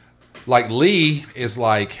 So, like Lee is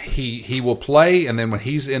like he will play, and then when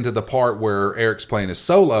he's into the part where Eric's playing his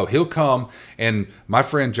solo, he'll come. And my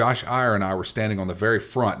friend Josh Iyer and I were standing on the very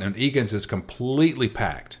front, and Egan's is completely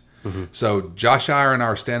packed. Mm-hmm. So Josh Iyer and I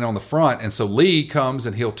are standing on the front, and so Lee comes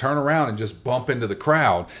and he'll turn around and just bump into the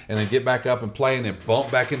crowd, and then get back up and play, and then bump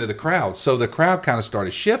back into the crowd. So the crowd kind of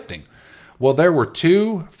started shifting. Well, there were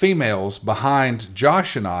 2 females behind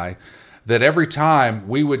Josh and I that every time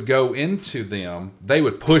we would go into them, they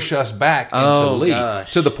would push us back into Lee.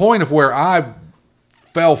 Gosh. To the point of where I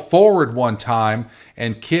fell forward one time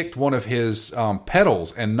and kicked one of his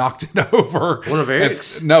pedals and knocked it over. One of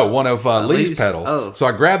Eric's? No, one of Lee's pedals. Oh. So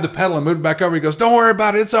I grabbed the pedal and moved it back over. He goes, "Don't worry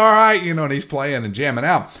about it. It's all right." And he's playing and jamming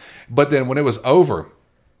out. But then when it was over,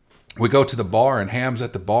 we go to the bar, and Ham's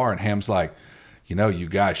at the bar, and Ham's like, "You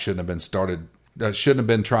guys shouldn't have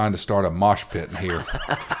been trying to start a mosh pit in here."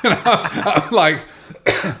 And I'm like,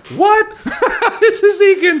 "What? This is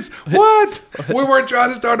Egan's. What? We weren't trying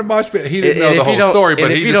to start a mosh pit." He didn't know the whole story,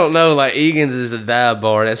 but if you don't know, like Egan's is a dive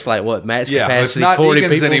bar. That's like what max capacity. It's not 40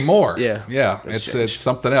 Egan's people anymore. Yeah. It's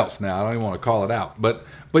something else now. I don't even want to call it out, but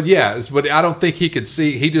I don't think he could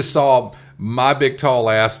see. He just saw my big tall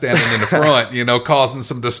ass standing in the front, causing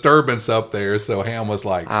some disturbance up there. So Ham was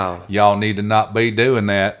like, "Y'all need to not be doing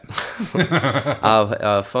that."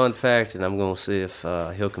 Fun fact, and I'm going to see if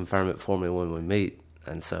he'll confirm it for me when we meet.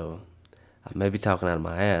 And so I may be talking out of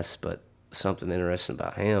my ass, but something interesting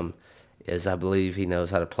about him is I believe he knows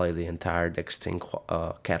how to play the entire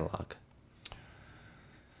XXVII catalog.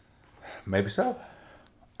 Maybe so.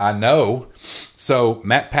 I know. So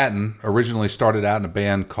Matt Patton originally started out in a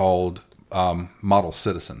band called Model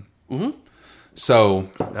Citizen. Mm-hmm. So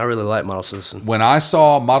I really like Model Citizen. When I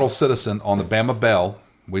saw Model Citizen on the Bama Bell,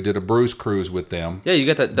 we did a Brews cruise with them. Yeah, you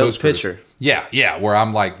got that dope picture. Yeah, where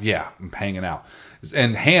I'm like, I'm hanging out.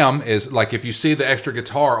 And Ham is like, if you see the extra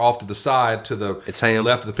guitar off to the side to the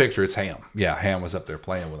left of the picture, it's Ham. Yeah, Ham was up there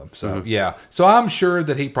playing with him. So so I'm sure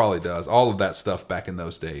that he probably does all of that stuff back in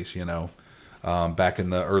those days. Back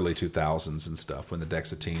in the early 2000s and stuff when the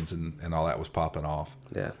Dexatines and all that was popping off.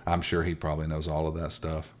 Yeah. I'm sure he probably knows all of that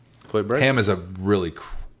stuff. Quick break. Ham is a really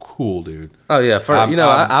cool dude. Oh, yeah.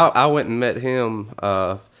 I went and met him.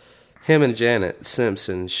 Him and Janet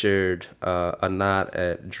Simpson shared a night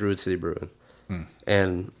at Druid City Brewing.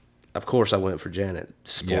 And, of course, I went for Janet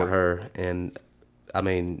to support her. And, I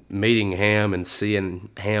mean, meeting Ham and seeing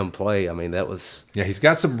Ham play, I mean, that was... Yeah, he's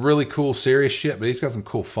got some really cool, serious shit, but he's got some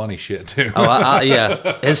cool, funny shit, too.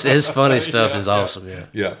 Yeah. His funny stuff is awesome,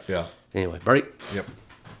 Yeah. Anyway, break. Yep.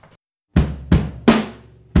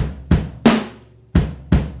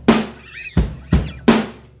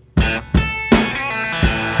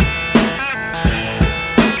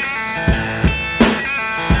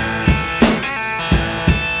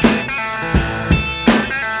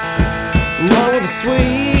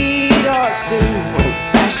 Sweethearts too, when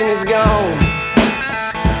fashion is gone,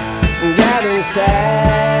 gathering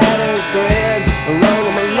tattered threads,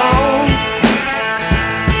 rolling them along,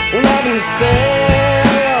 loving the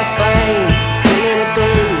cellophane, singing at the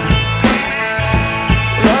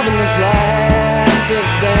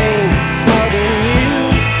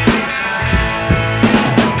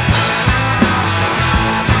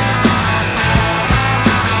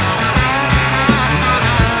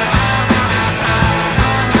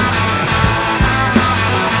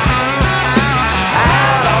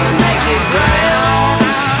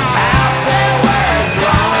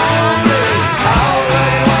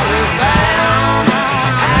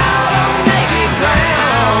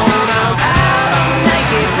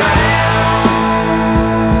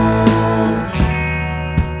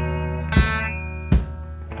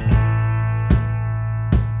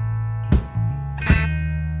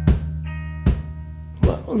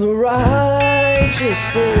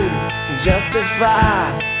fascists do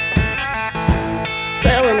justify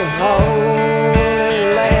selling a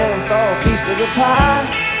holy land for a piece of the pie.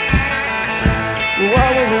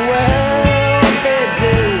 What will the wealthy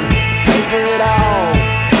do? Pay for it all.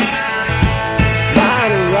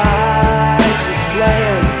 Buying a righteous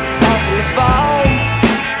plan, soften the fall.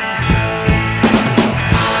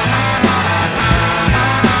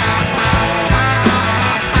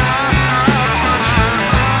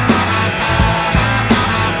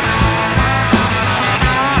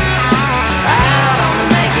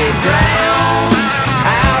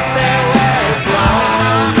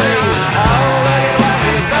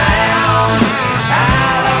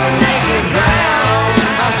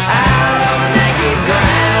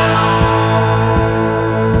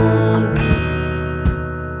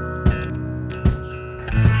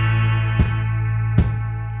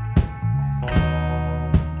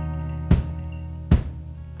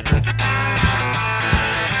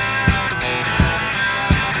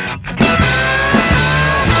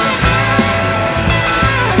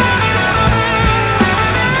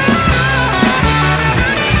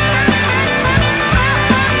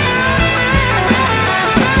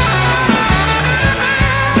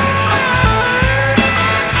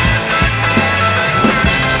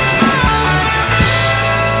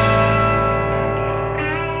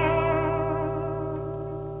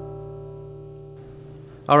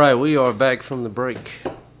 All right, we are back from the break.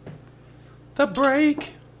 The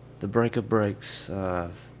break. The break of breaks.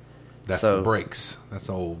 That's so- the breaks. That's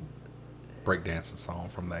an old breakdancing song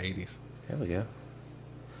from the 80s. There we go.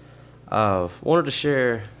 Wanted to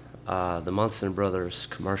share the Munson Brothers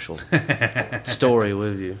commercial story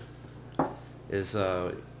with you.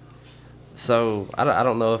 So I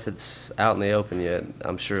don't know if it's out in the open yet.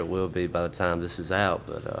 I'm sure it will be by the time this is out.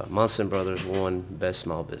 But Munson Brothers won Best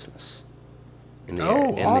Small Business in the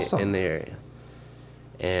awesome. in the area.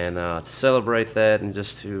 And to celebrate that and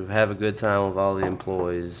just to have a good time with all the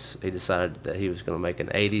employees, he decided that he was going to make an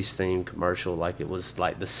 80s themed commercial, like it was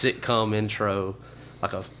like the sitcom intro,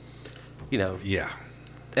 like a, Yeah.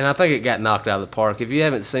 And I think it got knocked out of the park. If you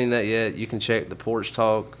haven't seen that yet, you can check the Porch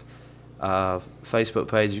Talk Facebook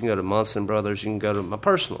page. You can go to Munson Brothers. You can go to my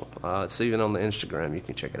personal. It's even on the Instagram. You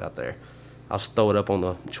can check it out there. I'll throw it up on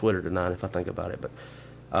the Twitter tonight if I think about it.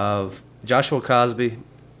 But Joshua Cosby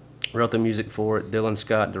wrote the music for it. Dylan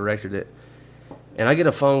Scott directed it. And I get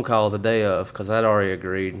a phone call the day of because I'd already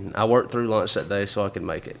agreed. I worked through lunch that day so I could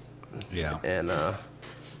make it. Yeah. And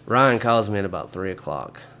Ryan calls me at about 3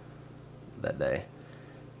 o'clock that day.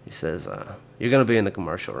 He says, you're going to be in the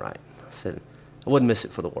commercial, right? I said, I wouldn't miss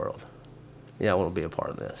it for the world. Yeah, I want to be a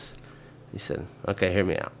part of this. He said, okay, hear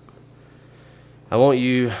me out. I want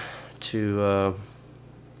you to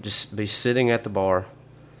just be sitting at the bar,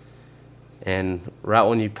 and right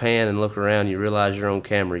when you pan and look around, you realize you're on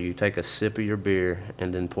camera. You take a sip of your beer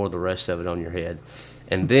and then pour the rest of it on your head.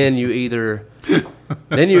 And then you either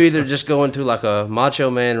just go into like a Macho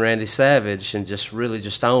Man Randy Savage and just really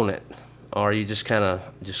just own it, or you just kind of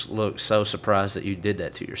just look so surprised that you did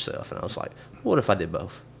that to yourself. And I was like, what if I did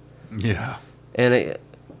both? Yeah. And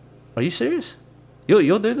are you serious?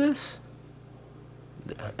 You'll do this?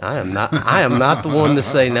 I am not the one to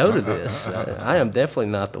say no to this. I am definitely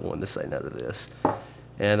not the one to say no to this.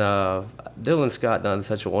 And Dylan Scott done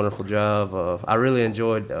such a wonderful job. I really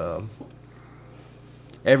enjoyed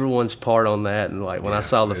everyone's part on that. And like when I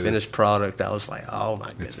saw the finished product, I was like, oh my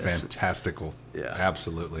goodness, It's fantastical. Yeah.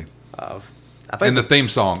 Absolutely. I think And the theme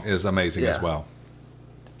song is amazing as well.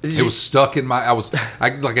 Did It you- was stuck in my. I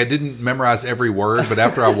didn't memorize every word, but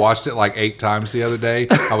after I watched it like 8 times the other day,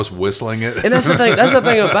 I was whistling it. And that's the thing. That's the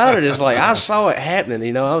thing about it is like I saw it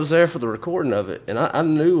happening. I was there for the recording of it, and I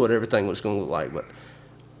knew what everything was going to look like. But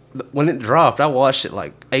when it dropped, I watched it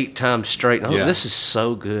like 8 times straight. And I was like, this is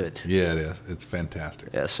so good. Yeah, it is. It's fantastic.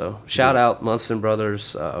 Yeah. So shout out Munson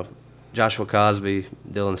Brothers, Joshua Cosby,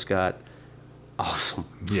 Dylan Scott. Awesome.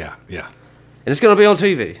 Yeah, yeah. And it's going to be on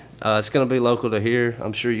TV. It's going to be local to here.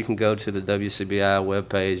 I'm sure you can go to the WCBI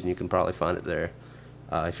webpage and you can probably find it there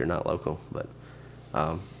if you're not local. But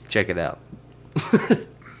check it out.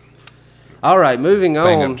 All right, moving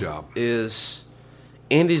Bang on up job. is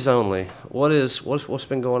Indies Only. What's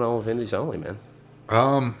been going on with Indies Only, man?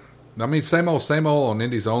 I mean, same old on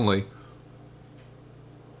Indies Only.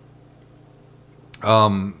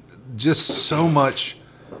 Just so much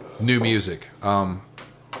new music.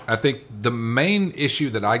 I think the main issue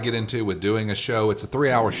that I get into with doing a show, it's a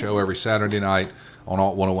 3-hour show every Saturday night on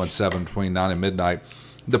Alt 101.7 between 9 and midnight.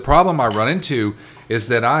 The problem I run into is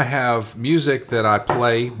that I have music that I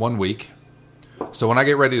play one week. So when I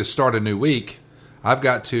get ready to start a new week, I've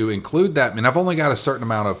got to include that. I mean, I've only got a certain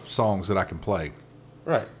amount of songs that I can play.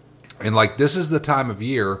 Right. And like this is the time of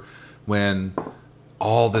year when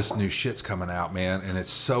all this new shit's coming out, man, and it's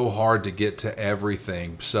so hard to get to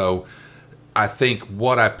everything. So I think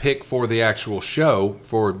what I pick for the actual show,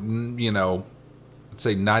 for, let's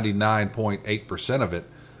say 99.8% of it,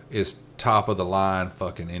 is top of the line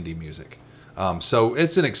fucking indie music. So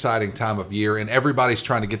it's an exciting time of year, and everybody's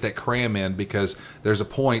trying to get that cram in because there's a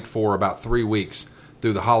point for about 3 weeks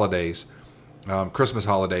through the holidays, Christmas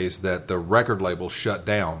holidays, that the record labels shut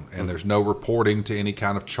down, and there's no reporting to any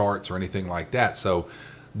kind of charts or anything like that. So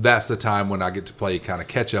that's the time when I get to play kind of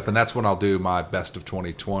catch up, and that's when I'll do my best of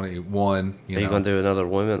 2021. Are you going to do another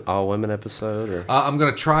all women episode? Or? I'm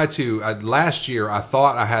going to try to. Last year, I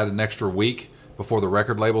thought I had an extra week before the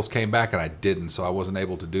record labels came back, and I didn't, so I wasn't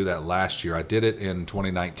able to do that last year. I did it in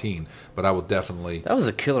 2019, but I will definitely. That was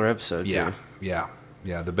a killer episode, too. Yeah.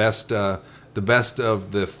 The best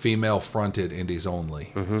of the female-fronted indies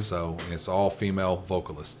only. Mm-hmm. So it's all female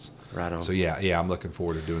vocalists. Right on. So yeah, I'm looking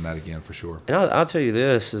forward to doing that again for sure. And I'll tell you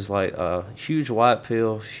this is like a huge white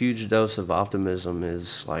pill, huge dose of optimism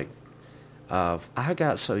is like, I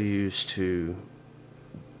got so used to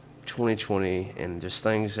 2020 and just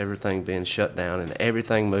everything being shut down and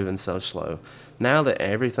everything moving so slow. Now that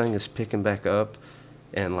everything is picking back up,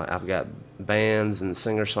 and like I've got bands and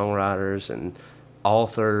singer-songwriters and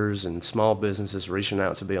authors and small businesses reaching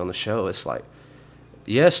out to be on the show, it's like,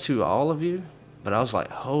 yes to all of you, but I was like,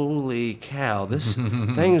 holy cow, this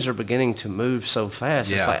things are beginning to move so fast.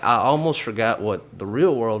 Yeah. It's like I almost forgot what the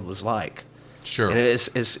real world was like. Sure. And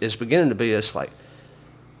it's beginning to be, it's like,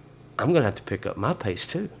 I'm going to have to pick up my pace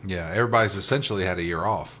too. Yeah, everybody's essentially had a year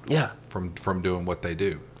off. Yeah. From doing what they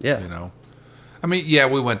do. Yeah. I mean, yeah,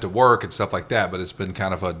 we went to work and stuff like that, but it's been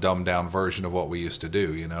kind of a dumbed down version of what we used to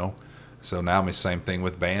do, So now it's the same thing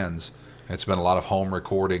with bands. It's been a lot of home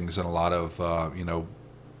recordings and a lot of,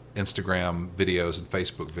 Instagram videos and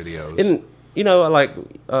Facebook videos. And, like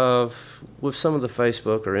with some of the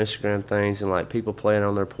Facebook or Instagram things and like people playing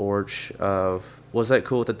on their porch, was that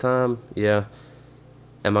cool at the time? Yeah.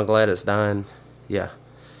 Am I glad it's dying? Yeah.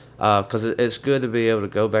 Because it's good to be able to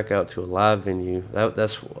go back out to a live venue.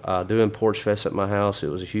 That's doing Porch Fest at my house. It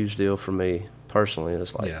was a huge deal for me personally.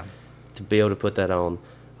 It's like to be able to put that on,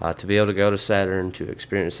 to be able to go to Saturn, to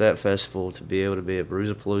experience that festival, to be able to be at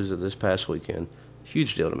Brewzapalooza this past weekend.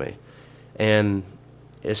 Huge deal to me. And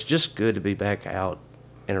it's just good to be back out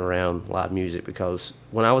and around live music, because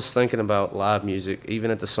when I was thinking about live music, even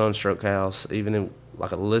at the Sunstroke House, even in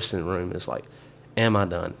like a listening room, it's like, am I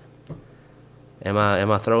done? Am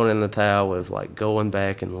I throwing in the towel with like going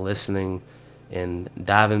back and listening and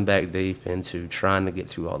diving back deep into trying to get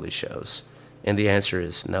through all these shows? And the answer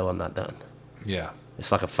is no, I'm not done. Yeah.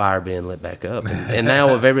 It's like a fire being lit back up. And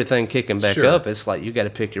now with everything kicking back Sure. up, it's like you got to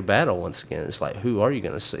pick your battle once again. It's like, who are you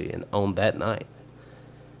going to see and on that night?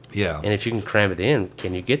 Yeah. And if you can cram it in,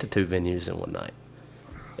 can you get to 2 venues in one night?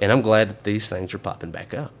 And I'm glad that these things are popping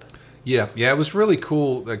back up. Yeah, it was really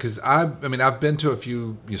cool because I've been to a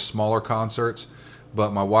few smaller concerts,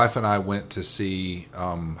 but my wife and I went to see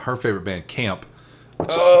her favorite band, Camp.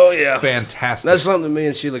 Fantastic. That's something me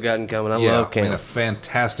and Sheila got in common. I love Camp. A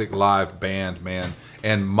fantastic live band, man.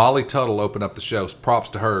 And Molly Tuttle opened up the show. Props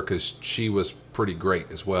to her because she was pretty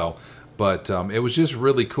great as well. But it was just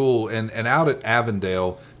really cool. And out at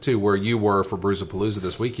Avondale, too, where you were for Brewzapalooza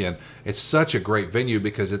this weekend, it's such a great venue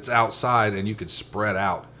because it's outside and you could spread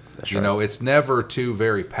out. That's right. It's never too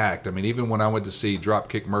very packed. I mean, even when I went to see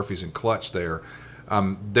Dropkick Murphys and Clutch there,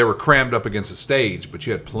 they were crammed up against the stage, but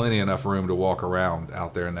you had plenty enough room to walk around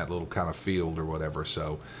out there in that little kind of field or whatever.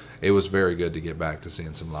 So it was very good to get back to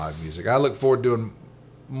seeing some live music. I look forward to doing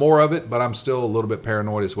more of it, but I'm still a little bit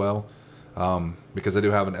paranoid as well because I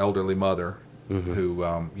do have an elderly mother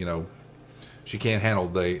who, she can't handle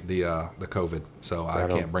the COVID, so I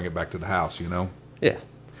can't bring it back to the house, Yeah.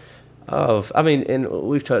 And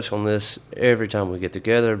we've touched on this every time we get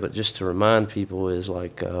together, but just to remind people is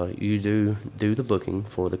like you do the booking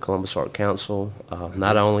for the Columbus Art Council,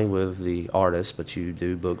 not only with the artists, but you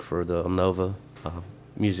do book for the Nova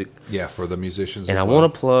music. Yeah, for the musicians. And I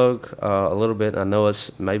want to plug a little bit. I know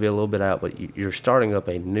it's maybe a little bit out, but you're starting up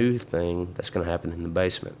a new thing that's going to happen in the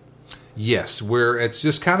basement. Yes, it's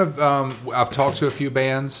just kind of, I've talked to a few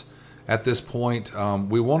bands at this point.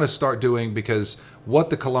 We want to start doing, because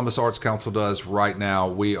what the Columbus Arts Council does right now,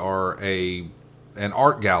 we are an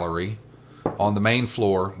art gallery on the main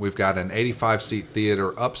floor. We've got an 85-seat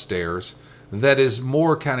theater upstairs that is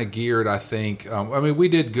more kind of geared, I think. We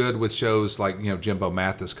did good with shows like, Jimbo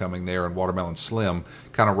Mathis coming there and Watermelon Slim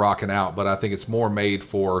kind of rocking out, but I think it's more made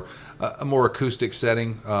for a more acoustic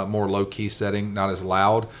setting, more low-key setting, not as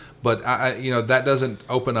loud. But that doesn't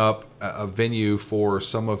open up a venue for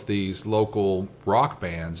some of these local rock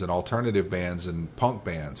bands and alternative bands and punk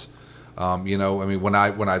bands. When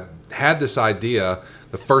I had this idea,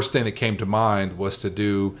 the first thing that came to mind was to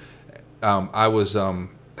do. I was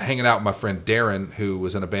hanging out with my friend Darren, who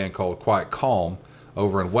was in a band called Quiet Calm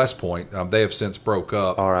over in West Point. They have since broke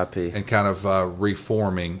up, R.I.P. and kind of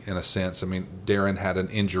reforming in a sense. I mean, Darren had an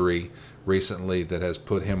injury recently that has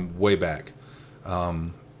put him way back.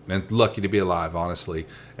 And lucky to be alive, honestly.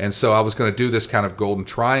 And so I was going to do this kind of Golden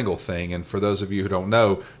Triangle thing. And for those of you who don't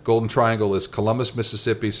know, Golden Triangle is Columbus,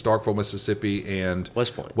 Mississippi, Starkville, Mississippi, and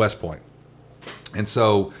West Point. West Point. And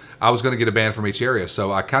so I was going to get a band from each area.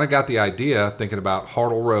 So I kind of got the idea thinking about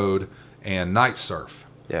Hartle Road and Night Surf.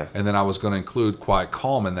 Yeah. And then I was going to include Quiet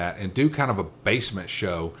Calm in that and do kind of a basement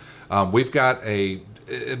show. We've got a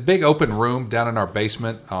big open room down in our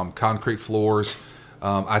basement, concrete floors.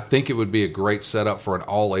 I think it would be a great setup for an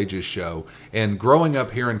all-ages show. And growing up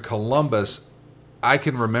here in Columbus, I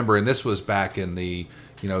can remember, and this was back in the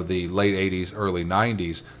late 80s, early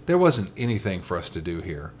 90s, there wasn't anything for us to do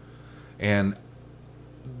here. And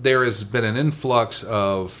there has been an influx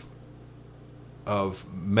of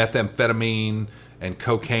methamphetamine and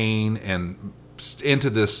cocaine and into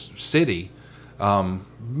this city,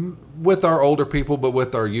 with our older people, but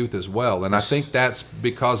with our youth as well. And I think that's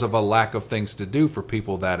because of a lack of things to do for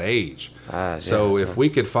people that age. So if we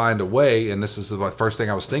could find a way, and this is the first thing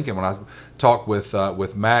I was thinking when I talked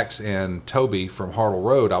with Max and Toby from Hartle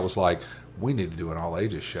Road, I was like, we need to do an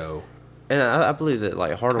all-ages show. And I believe that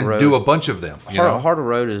like Hartle Road, do a bunch of them. Hartle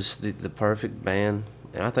Road is the perfect band,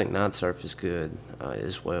 and I think Night Surf is good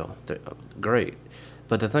as well. They're great.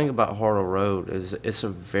 But the thing about Hartle Road is it's a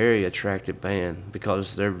very attractive band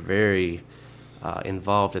because they're very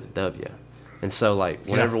involved at the W. And so, like,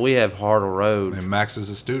 whenever we have Hartle Road... And Max is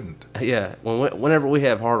a student. Yeah. Whenever we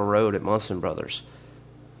have Hartle Road at Munson Brothers,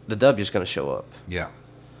 the W's going to show up. Yeah.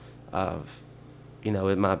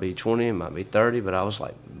 It might be 20, it might be 30, but I was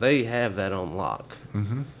like, they have that on lock.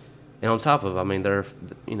 Mm-hmm. And on top of,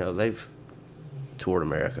 they've toured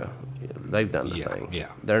America. They've done the thing. Yeah.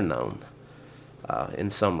 They're known. In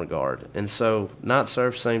some regard. And so Night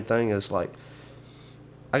Surf, same thing, is like,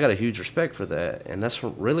 I got a huge respect for that. And that's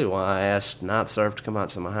really why I asked Night Surf to come out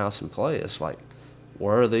to my house and play. It's like,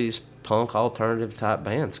 where are these punk alternative type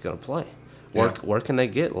bands going to play? Where can they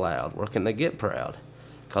get loud? Where can they get proud?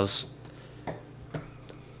 Because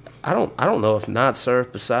I don't know if Night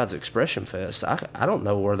Surf, besides Expression Fest, I don't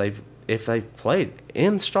know if they've played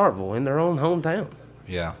in Starkville, in their own hometown.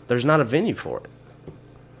 Yeah. There's not a venue for it.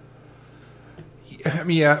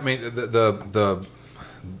 The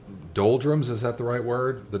doldrums, is that the right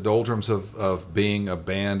word? The doldrums of being a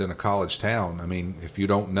band in a college town. I mean, if you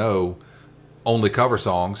don't know only cover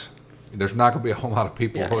songs, there's not going to be a whole lot of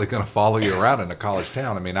people really going to follow you around in a college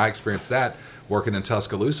town. I mean, I experienced that working in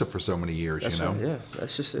Tuscaloosa for so many years, That's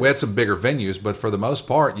that's just it. We had some bigger venues, but for the most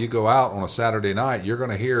part, you go out on a Saturday night, you're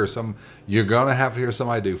going to have to hear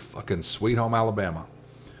somebody do fucking Sweet Home Alabama.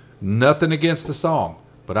 Nothing against the song.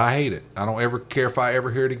 But I hate it. I don't ever care if I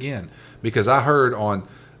ever hear it again. Because I heard on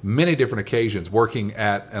many different occasions working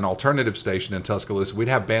at an alternative station in Tuscaloosa, we'd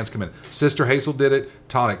have bands come in. Sister Hazel did it.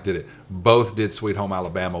 Tonic did it. Both did Sweet Home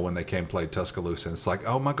Alabama when they came played Tuscaloosa. And it's like,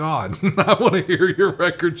 oh my God, I want to hear your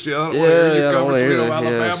record, shit. I don't want to hear you cover Sweet Home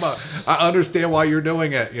Alabama. Yes. I understand why you're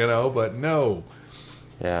doing it, but no.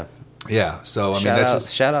 Yeah. Yeah, so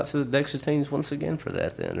shout out to the Dexter Teens once again for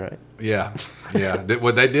that, then, right? Yeah.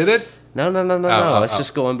 They did it? No. It's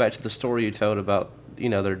just going back to the story you told about,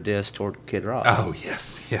 their diss toward Kid Rock. Oh,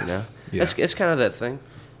 yes. Yes. It's kind of that thing.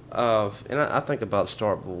 And I think about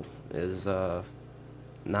Starkville is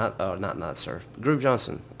not Night Surf. Groove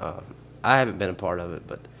Johnson. I haven't been a part of it,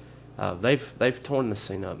 but they've torn the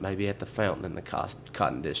scene up, maybe at the Fountain in the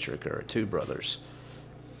Cotton District or at Two Brothers.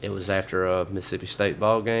 It was after a Mississippi State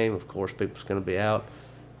ball game. Of course, people's going to be out.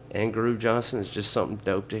 And Groove Johnson is just something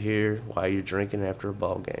dope to hear while you're drinking after a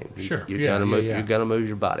ball game. Sure. You're gonna move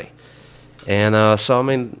your body. And so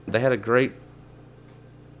they had a great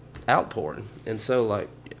outpouring. And so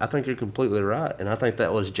I think you're completely right. And I think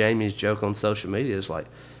that was Jamie's joke on social media is like,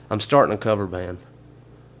 I'm starting a cover band.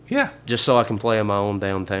 Yeah. Just so I can play in my own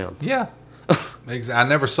downtown. Yeah. I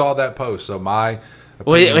never saw that post. So my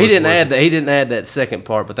Well, he didn't add that. He didn't add that second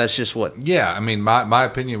part, but that's just what. Yeah, I mean, my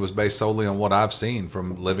opinion was based solely on what I've seen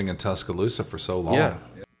from living in Tuscaloosa for so long. Yeah.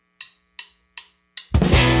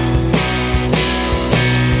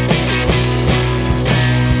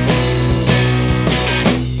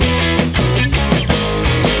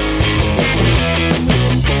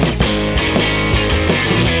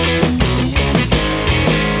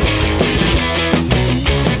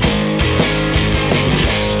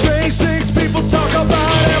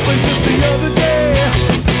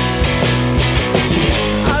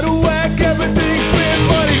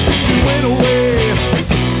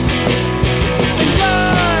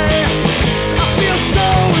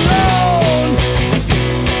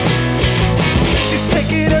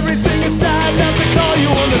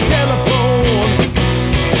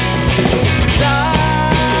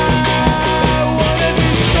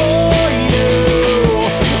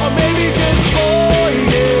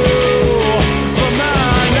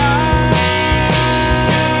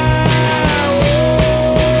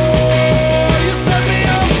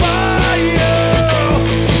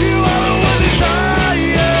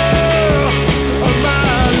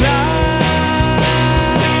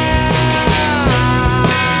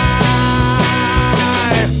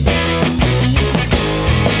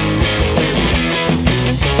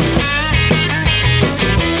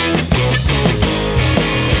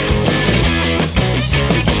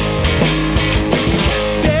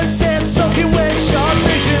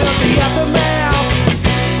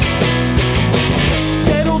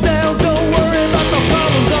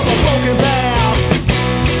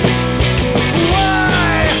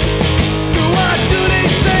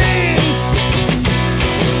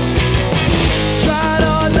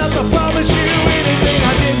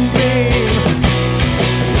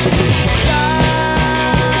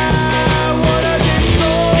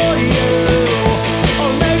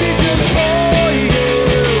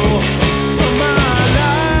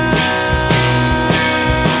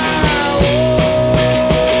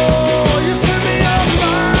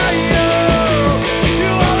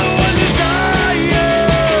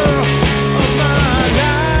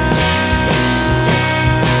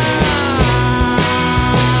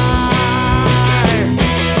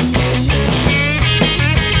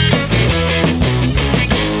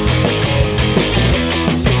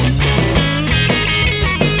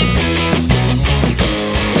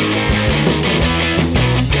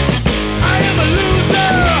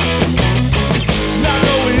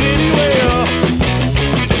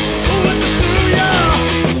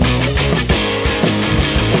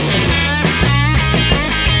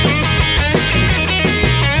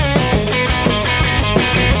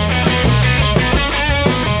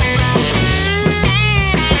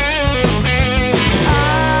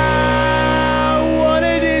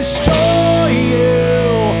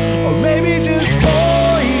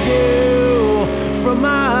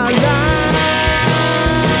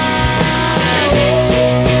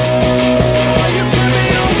 You set me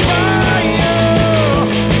on fire.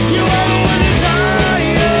 You are the one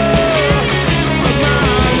desire of my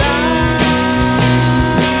life.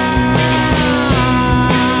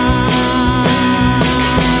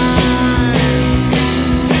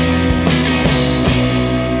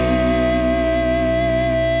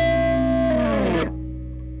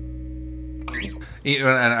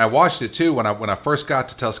 And I watched it too when I first got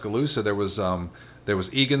to Tuscaloosa. There was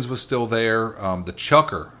Egan's was still there. The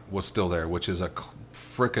Chucker was still there, which is a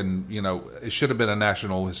frickin', it should have been a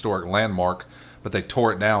National Historic Landmark, but they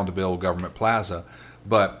tore it down to build Government Plaza.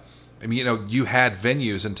 But I mean, you had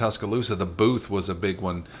venues in Tuscaloosa. The Booth was a big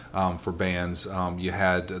one for bands. You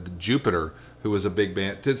had the Jupiter, who was a big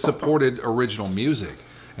band that supported original music,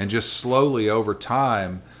 and just slowly over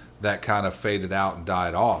time that kind of faded out and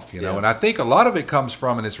died off, Yeah. And I think a lot of it comes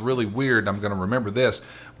from, and it's really weird, I'm going to remember this,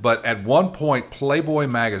 but at one point Playboy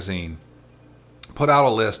magazine put out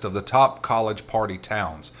a list of the top college party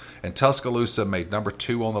towns, and Tuscaloosa made number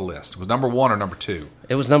 2 on the list. It was number 1 or number 2.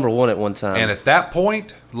 It was number 1 at one time. And at that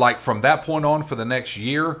point, like from that point on for the next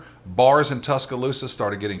year, bars in Tuscaloosa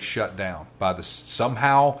started getting shut down.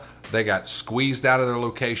 Somehow they got squeezed out of their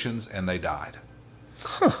locations and they died.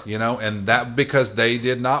 And that because they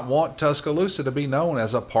did not want Tuscaloosa to be known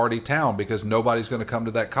as a party town, because nobody's going to come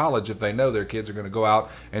to that college if they know their kids are going to go out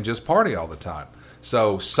and just party all the time.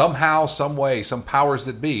 So somehow, some way, some powers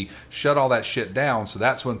that be shut all that shit down. So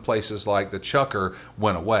that's when places like the Chucker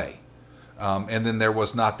went away. And then there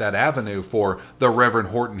was not that avenue for the Reverend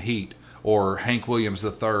Horton Heat or Hank Williams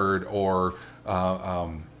III or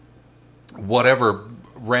whatever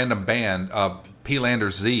random band, P-Lander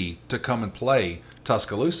Z, to come and play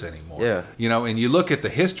Tuscaloosa anymore. Yeah. And you look at the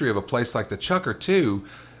history of a place like the Chucker too.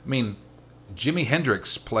 I mean, Jimi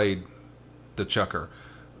Hendrix played the Chucker.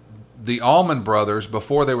 The Allman Brothers,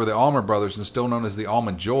 before they were the Allman Brothers and still known as the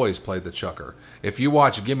Allman Joys, played the Chucker. If you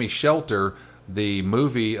watch Gimme Shelter, the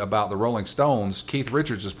movie about the Rolling Stones, Keith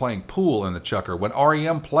Richards is playing pool in the Chucker. When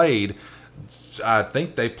REM played, I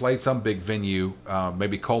think they played some big venue,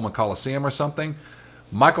 maybe Coleman Coliseum or something.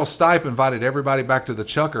 Michael Stipe invited everybody back to the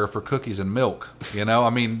Chucker for cookies and milk. I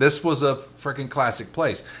mean, this was a freaking classic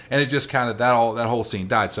place, and it just kind of that whole scene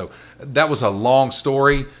died. So that was a long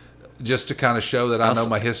story, just to kind of show that I know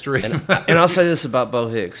my history. And I'll say this about Bo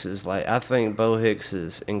Hicks is I think Bo Hicks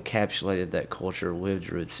has encapsulated that culture with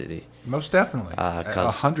Druid City. Most definitely,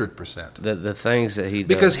 100%. The things that he does.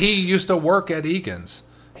 Because he used to work at Egan's.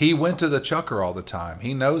 He went to the Chucker all the time.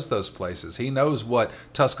 He knows those places. He knows what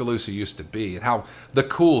Tuscaloosa used to be and how the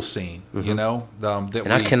cool scene,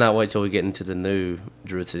 I cannot wait till we get into the new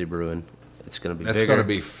Druid City Brewing. It's going to be bigger. It's going to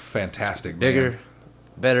be fantastic. Bigger, man.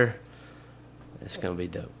 better. It's going to be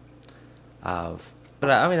dope. But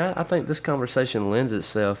I think this conversation lends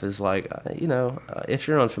itself is if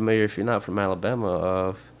you're unfamiliar, if you're not from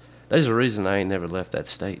Alabama, there's a reason I ain't never left that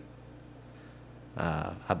state.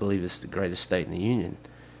 I believe it's the greatest state in the union.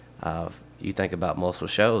 You think about multiple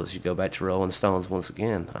shows. You go back to Rolling Stones once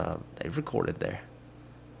again. They've recorded there.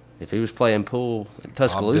 If he was playing pool in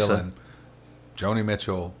Tuscaloosa, Bob Dylan, Joni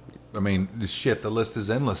Mitchell. I mean, the list is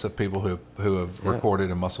endless of people who have recorded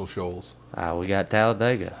in Muscle Shoals. We got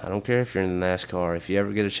Talladega. I don't care if you're in the NASCAR. If you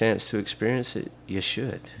ever get a chance to experience it, you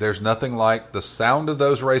should. There's nothing like the sound of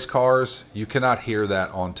those race cars. You cannot hear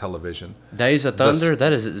that on television. Days of Thunder,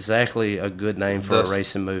 that is exactly a good name for a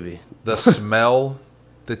racing movie. The smell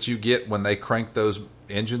that you get when they crank those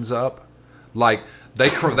engines up, like they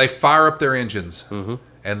fire up their engines,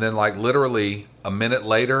 and then literally a minute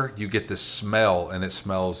later, you get this smell, and it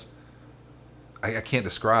smells. I can't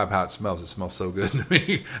describe how it smells. It smells so good to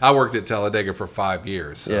me. I worked at Talladega for 5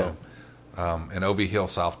 years, so, in OV Hill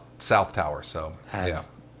South Tower. So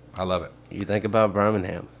I love it. You think about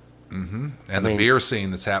Birmingham, and the beer scene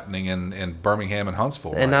that's happening in Birmingham and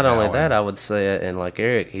Huntsville, and not only that, I would say, and like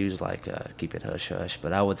Eric, he was like, keep it hush hush.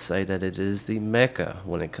 But I would say that it is the mecca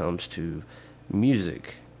when it comes to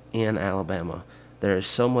music in Alabama. There is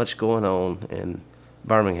so much going on in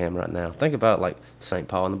Birmingham right now. Think about St.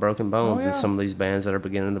 Paul and the Broken Bones and some of these bands that are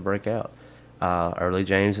beginning to break out. Early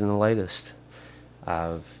James and the latest.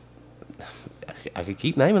 I could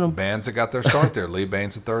keep naming them. Bands that got their start there. Lee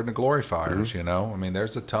Baines III and the Glorifiers, I mean,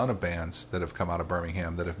 there's a ton of bands that have come out of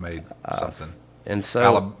Birmingham that have made something. And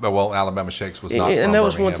so, Alabama Shakes was not from and that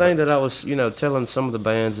was Birmingham, one thing that I was, telling some of the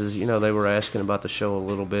bands is, they were asking about the show a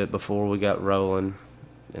little bit before we got rolling.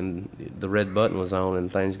 And the red button was on and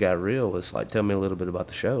things got real. It's tell me a little bit about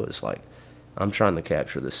the show. It's I'm trying to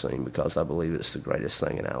capture this scene because I believe it's the greatest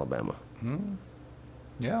thing in Alabama.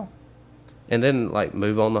 Yeah. And then, like,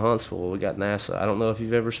 move on to Huntsville. We got NASA. I don't know if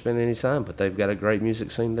you've ever spent any time, but they've got a great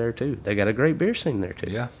music scene there, too. They got a great beer scene there,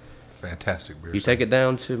 too. Yeah. Fantastic beer. You take it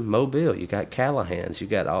down to Mobile. You got Callahan's. You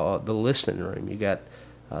got the Listening Room. You got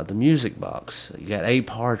the Music Box. You got A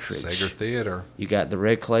Partridge. Sager Theater. You got the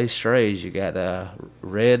Red Clay Strays. You got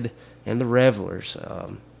Red and the Revelers.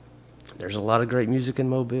 There's a lot of great music in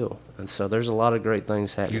Mobile, and so there's a lot of great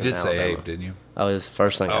things happening. You did in say Alabama. Abe, didn't you? Oh, it's the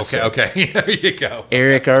first thing I said. Okay. There you go.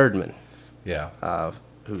 Eric Erdman, Yeah.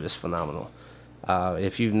 who is phenomenal.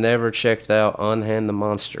 If you've never checked out Unhand the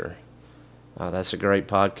Monster, that's a great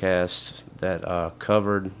podcast that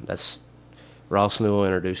covered. That's Ross Newell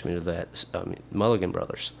introduced me to that. Mulligan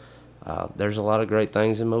Brothers. There's a lot of great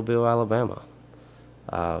things in Mobile, Alabama.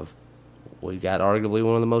 We got arguably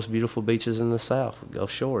one of the most beautiful beaches in the South, Gulf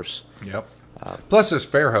Shores. Yep. Plus, there's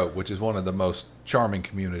Fairhope, which is one of the most charming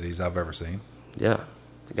communities I've ever seen. Yeah.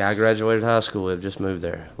 The guy graduated high school. We've just moved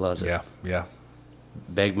there. Loves it. Yeah.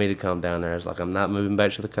 Begged me to come down there. I was like, I'm not moving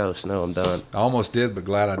back to the coast. No, I'm done. I almost did, but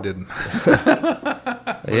glad I didn't.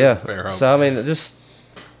 Yeah. Fairhope. So, I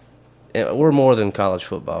mean, we're more than college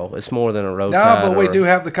football. It's more than a road No, tide. but we do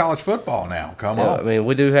have the college football now. Come Yeah, on. I mean,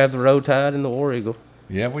 we do have the road tide and the War Eagle.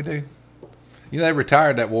 Yeah, we do. You know, they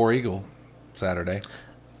retired that War Eagle Saturday.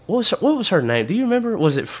 What was her name? Do you remember?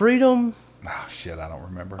 Was it Freedom Oh, shit, I don't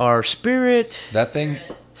remember. or Spirit? That thing?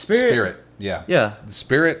 Spirit. Yeah. Yeah. The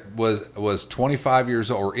Spirit was 25 years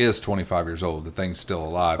old, or is 25 years old. The thing's still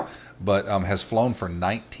alive, but has flown for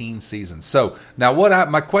 19 seasons. So now,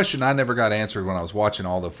 my question I never got answered when I was watching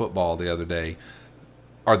all the football the other day.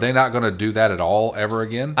 Are they not going to do that at all ever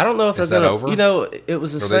again? I don't know if is they're that going over. to. You know, it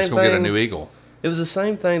was the or are same they just going to get a thing. new Eagle? It was the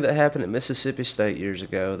same thing that happened at Mississippi State years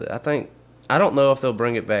ago. That I don't know if they'll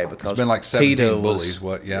bring it back because It's been like 17 PETA bullies.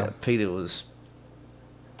 What? Yeah. PETA was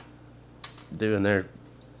doing their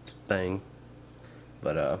thing,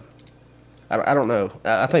 but I don't know.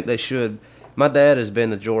 I think they should. My dad has been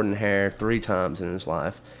to Jordan Hare 3 times in his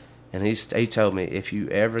life, and he told me if you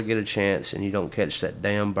ever get a chance and you don't catch that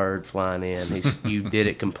damn bird flying in, you did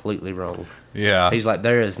it completely wrong. Yeah. He's like,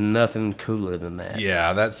 there is nothing cooler than that.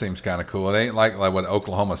 Yeah, that seems kind of cool. It ain't like when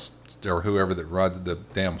Oklahoma or whoever that rides the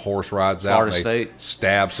damn horse rides out Florida and they State.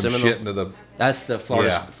 stab some Seminole. shit into the... That's the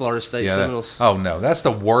Florida State Yeah, Seminoles. oh, no. That's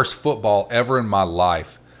the worst football ever in my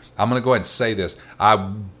life. I'm going to go ahead and say this.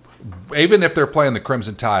 Even if they're playing the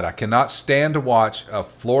Crimson Tide, I cannot stand to watch a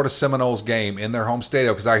Florida Seminoles game in their home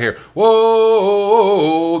stadium because I hear,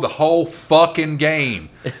 whoa, the whole fucking game.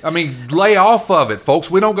 I mean, lay off of it, folks.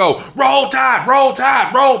 We don't go, roll tide, roll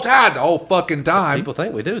tide, roll tide the whole fucking time. People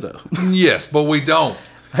think we do, though. Yes, but we don't.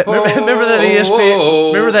 Remember that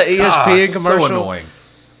ESPN? Remember that ESPN God, commercial? So annoying.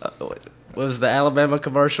 Was the Alabama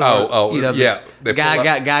commercial? Yeah. The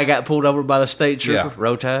guy got pulled over by the state trooper. Yeah.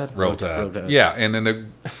 Roll Tide. Roll Tide. Yeah, and then the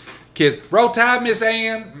kids, roll Tide, Miss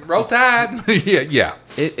Ann, roll Tide. yeah.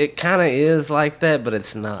 It kind of is like that, but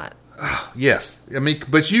it's not. Yes. I mean,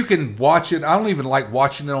 but you can watch it. I don't even like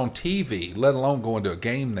watching it on TV, let alone going to a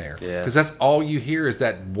game there. Yeah. Because that's all you hear is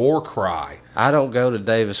that war cry. I don't go to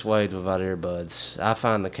Davis Wade without earbuds. I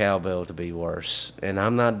find the cowbell to be worse, and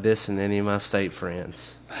I'm not dissing any of my state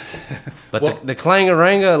friends. But Well, the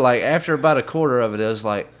clang-a-ranga, like after about a quarter of it, is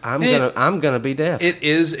like I'm gonna be deaf. It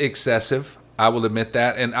is excessive. I will admit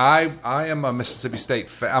that. And I am a Mississippi State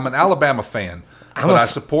fan. I'm an Alabama fan, but I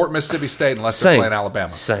support Mississippi State unless they're playing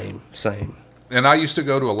Alabama. Same. And I used to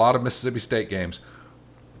go to a lot of Mississippi State games.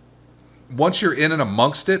 Once you're in and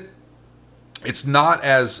amongst it, it's not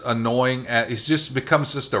as annoying. It just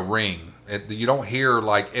becomes just a ring. You don't hear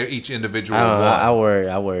like each individual one. I wear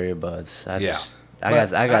earbuds. I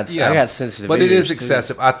got sensitive. But it ears, is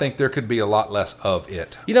excessive. I think there could be a lot less of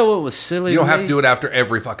it. You know what was silly? You don't to have me? to do it after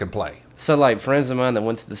every fucking play. So, like, friends of mine that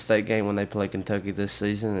went to the state game when they played Kentucky this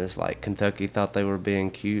season, it's like Kentucky thought they were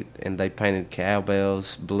being cute, and they painted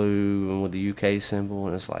cowbells blue and with the UK symbol,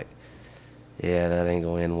 and it's like, yeah, that ain't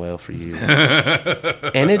going to end well for you.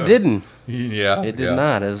 And it didn't. Yeah. It did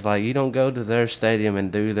not. It was like, you don't go to their stadium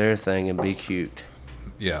and do their thing and be cute.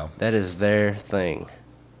 Yeah. That is their thing,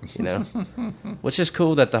 you know? Which is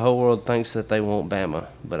cool that the whole world thinks that they want Bama,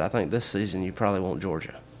 but I think this season you probably want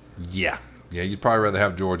Georgia. Yeah. Yeah, you'd probably rather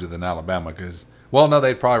have Georgia than Alabama because, well, no,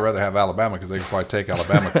 they'd probably rather have Alabama because they could probably take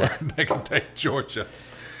Alabama quicker than they can take Georgia.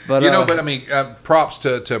 But but I mean, props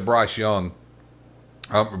to Bryce Young.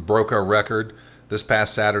 Broke a record this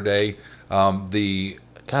past Saturday. How did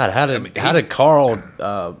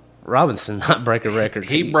Carl Robinson not break a record?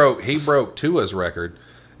 He broke Tua's record,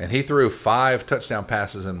 and he threw 5 touchdown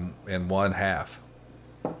passes in one half,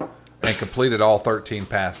 and completed all 13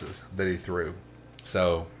 passes that he threw.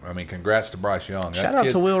 So, I mean, congrats to Bryce Young. Shout out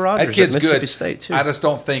to Will Rogers That kid's at Mississippi good. State, too. I just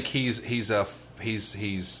don't think he's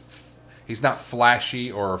not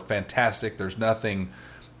flashy or fantastic. There's nothing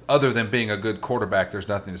other than being a good quarterback. There's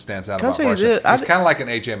nothing that stands out about Bryce Young. He's kind of like an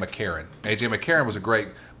A.J. McCarron. A.J. McCarron was a great,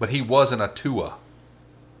 but he wasn't a Tua.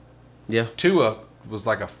 Yeah. Tua was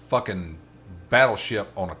like a fucking battleship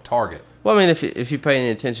on a target. Well, I mean, if you pay any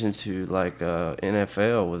attention to like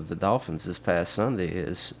NFL with the Dolphins this past Sunday,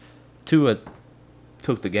 is Tua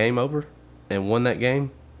took the game over and won that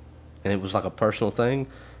game, and it was like a personal thing,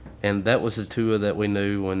 and that was the Tua that we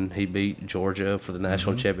knew when he beat Georgia for the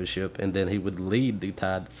national championship, and then he would lead the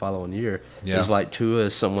Tide the following year. Yeah. It's like Tua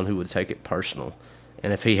is someone who would take it personal,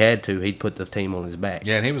 and if he had to, he'd put the team on his back.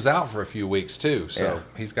 Yeah, and he was out for a few weeks too, so Yeah.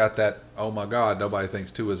 he's got that, oh my God, nobody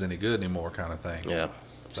thinks Tua's any good anymore kind of thing. Yeah.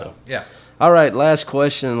 So, yeah. All right, last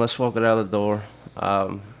question. Let's walk it out the door.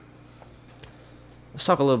 Let's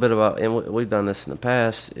talk a little bit about, and we've done this in the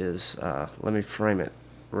past, is, let me frame it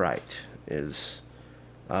right, is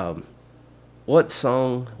what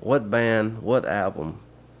song, what band, what album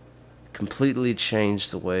completely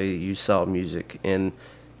changed the way you saw music? And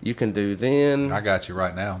you can do then I got you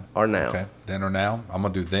right now. or now. Okay, then or now. I'm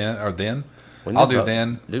gonna do then or then. We can I'll do do both.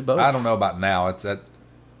 then. Do both. I don't know about now. It'd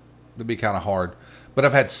be kind of hard. But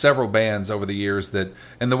I've had several bands over the years that,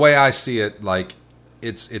 and the way I see it, like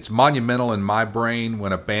it's monumental in my brain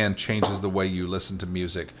when a band changes the way you listen to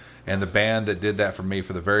music. And the band that did that for me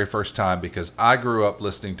for the very first time, because I grew up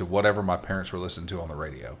listening to whatever my parents were listening to on the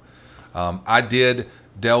radio. I did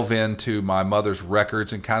delve into my mother's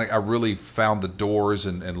records and I really found the Doors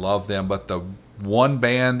and loved them. But the one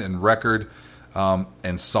band and record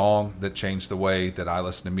and song that changed the way that I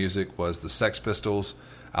listen to music was the Sex Pistols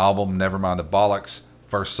album, Nevermind the Bollocks,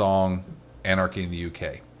 first song, Anarchy in the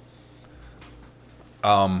UK.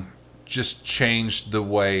 Just changed the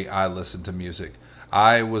way I listen to music.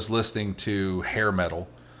 I was listening to hair metal.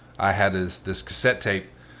 I had this cassette tape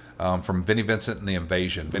from Vinnie Vincent and the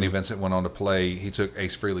Invasion. Vinnie Vincent went on to play, he took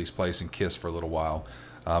Ace Frehley's place in Kiss for a little while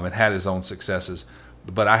and had his own successes.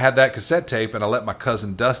 But I had that cassette tape, and I let my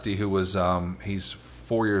cousin Dusty, who was, he's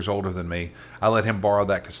 4 years older than me, I let him borrow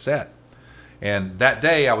that cassette. And that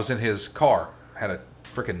day I was in his car, had a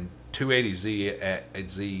freaking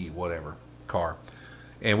 280Z whatever car.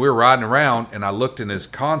 And we were riding around, and I looked in his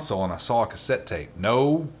console, and I saw a cassette tape.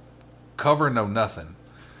 No cover, no nothing.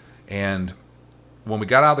 And when we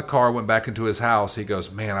got out of the car, went back into his house, he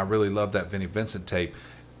goes, man, I really love that Vinnie Vincent tape.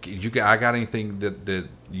 I got anything that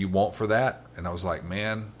you want for that? And I was like,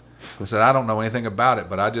 man, I said, I don't know anything about it,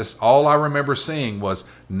 but all I remember seeing was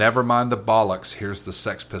Nevermind the Bollocks, here's the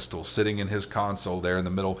Sex Pistols sitting in his console there in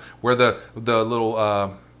the middle, where the little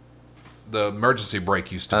the emergency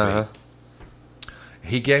brake used to be.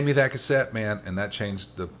 He gave me that cassette, man, and that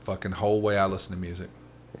changed the fucking whole way I listen to music.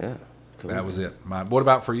 Yeah. Cool. That was it. What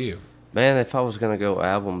about for you? Man, if I was going to go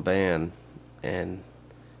album band, and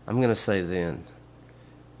I'm going to say then,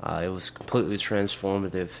 it was completely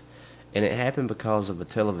transformative. And it happened because of a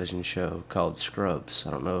television show called Scrubs. I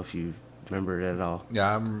don't know if you remember it at all.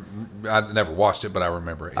 Yeah, I never watched it, but I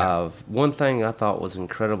remember it. Yeah. One thing I thought was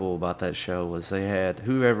incredible about that show was they had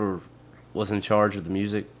whoever was in charge of the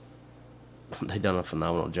music, they done a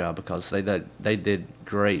phenomenal job because they did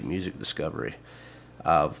great music discovery.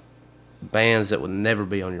 Bands that would never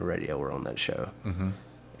be on your radio were on that show. Mm-hmm.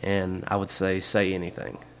 And I would say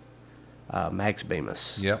Anything. Max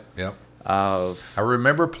Bemis. Yep. I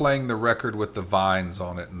remember playing the record with the vines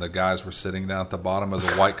on it, and the guys were sitting down at the bottom as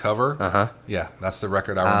a white cover. Yeah, that's the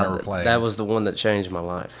record I remember playing. That was the one that changed my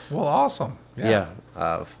life. Well, awesome. Yeah.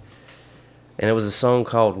 And it was a song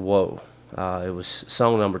called Whoa. It was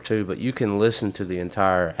song number 2, but you can listen to the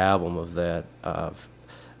entire album of that.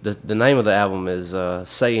 The name of the album is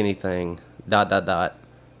Say Anything, ...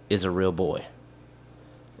 is a Real Boy.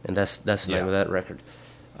 And that's the name of that record.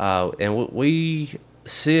 And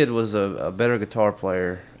Sid was a better guitar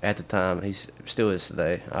player at the time. He still is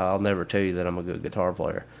today. I'll never tell you that I'm a good guitar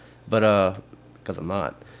player, but because I'm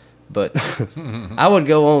not. But I would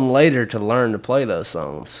go on later to learn to play those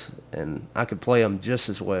songs, and I could play them just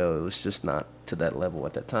as well. It was just not to that level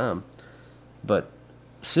at that time. But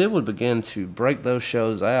Sid would begin to break those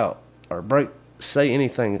shows out, or Say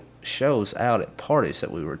Anything shows out at parties that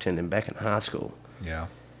we were attending back in high school. Yeah.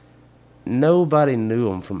 Nobody knew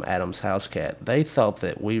him from Adam's House Cat. They thought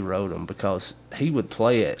that we wrote him because he would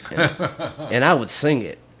play it, and I would sing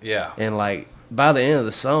it. Yeah. And like by the end of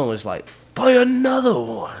the song, it's like, play another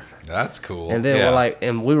one. That's cool. And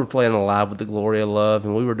then we were playing Alive with the Glory of Love,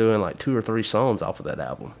 and we were doing like 2 or 3 songs off of that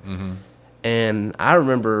album. Mm-hmm. And I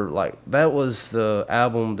remember, like, that was the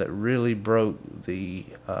album that really broke the,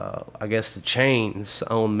 I guess, the chains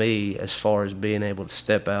on me as far as being able to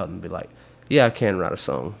step out and be like, yeah, I can write a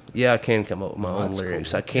song. Yeah, I can come up with my own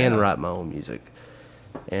lyrics. Cool. I can Yeah. write my own music.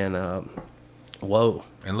 And, whoa.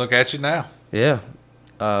 And look at you now. Yeah.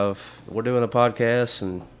 We're doing a podcast,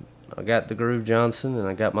 and I got the Groove Johnson, and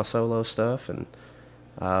I got my solo stuff, and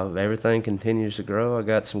everything continues to grow. I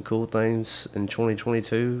got some cool things in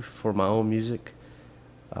 2022 for my own music.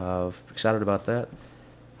 Excited about that.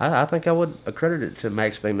 I think I would accredit it to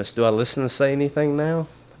Max Bemis. Do I listen to Say Anything now?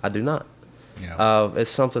 I do not. Yeah.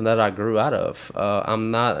 It's something that I grew out of.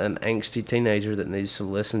 I'm not an angsty teenager that needs to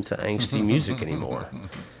listen to angsty music anymore.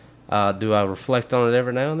 Do I reflect on it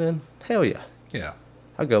every now and then? Hell yeah. Yeah.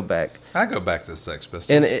 I go back. I go back to the Sex Pistols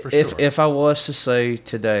And for if sure. if I was to say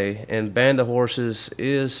today, and Band of Horses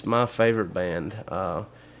is my favorite band,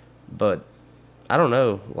 but I don't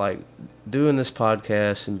know, like doing this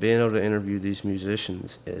podcast and being able to interview these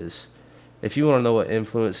musicians is, if you want to know what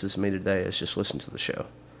influences me today, is just listen to the show.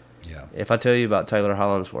 Yeah. If I tell you about Taylor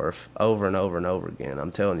Hollingsworth over and over and over again,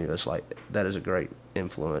 I'm telling you, it's like, that is a great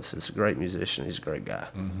influence. It's a great musician. He's a great guy.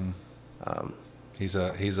 He's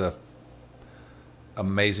a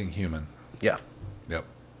amazing human. Yeah. Yep.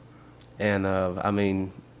 And, I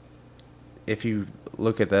mean, if you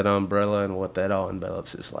look at that umbrella and what that all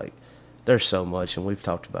envelops, it's like, there's so much, and we've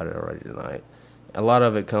talked about it already tonight. A lot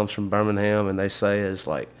of it comes from Birmingham, and they say it's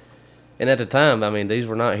like, and at the time, I mean, these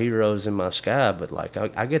were not heroes in my sky, but like,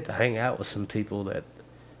 I get to hang out with some people that,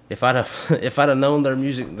 if I'd have known their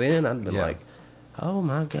music then, I'd been like, oh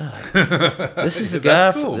my God, this is the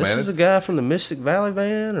guy. Cool, this man. is the guy from the Mystic Valley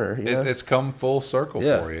Band, or you know? It's come full circle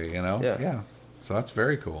Yeah. for you, you know? Yeah. So that's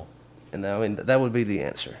very cool. And I mean, that would be the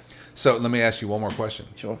answer. So let me ask you one more question.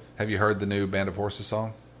 Sure. Have you heard the new Band of Horses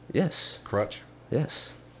song, Yes. Crutch?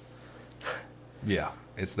 Yes. Yeah,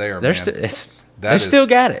 it's there, They're man. they still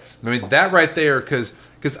got it. I mean, that right there, because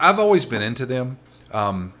I've always been into them,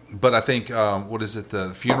 but I think, what is it, The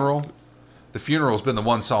Funeral? The Funeral's been the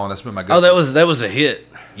one song that's been my go-to. Oh, that was a hit.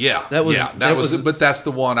 Yeah, that was- that that was, was- but that's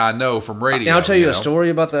the one I know from radio. And I'll tell you a know? story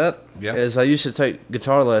about that. Yeah. Is I used to take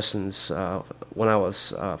guitar lessons when I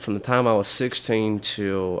was from the time I was 16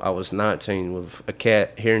 till I was 19 with a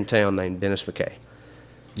cat here in town named Dennis McKay.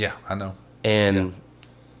 Yeah, I know. And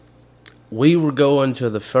we were going to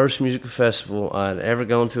the first music festival I'd ever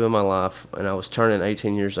gone to in my life, and I was turning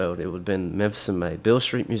 18 years old. It would have been Memphis in May, Bill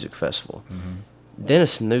Street Music Festival.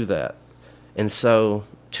 Dennis knew that. And so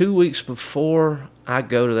 2 weeks before I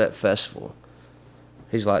go to that festival,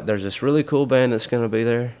 he's like, there's this really cool band that's going to be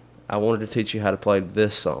there. I wanted to teach you how to play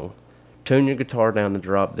this song. Tune your guitar down to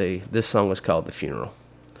drop D. This song is called The Funeral.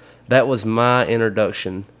 That was my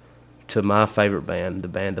introduction to my favorite band, the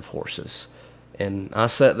Band of Horses. And I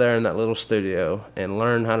sat there in that little studio and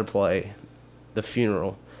learned how to play The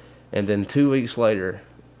Funeral. And then 2 weeks later,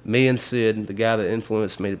 me and Sid, the guy that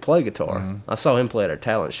influenced me to play guitar, I saw him play at our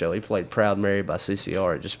talent show. He played Proud Mary by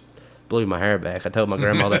CCR. It just blew my hair back. I told my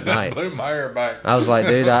grandma that night. Blew my hair back. I was like,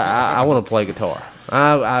 dude, I want to play guitar.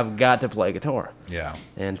 I've got to play guitar. Yeah.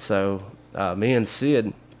 And so me and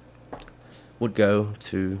Sid would go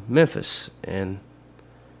to Memphis, and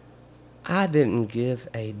I didn't give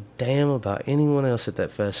a damn about anyone else at that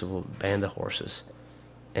festival, Band of Horses.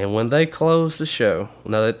 And when they closed the show,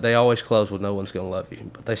 no, they always close with No One's Gonna Love You,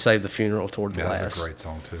 but they saved The Funeral toward the That's last. a great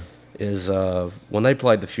song, too. Is when they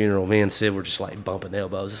played The Funeral, me and Sid were just like bumping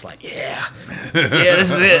elbows, just like, yeah,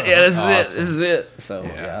 this is it, this is it, this is it. So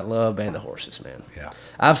yeah, I love Band of Horses, man. Yeah.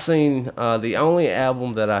 I've seen the only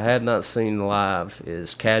album that I had not seen live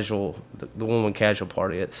is Casual, the one with Casual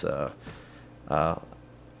Party. It's I'm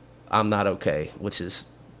Not Okay, which is,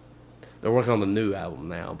 they're working on the new album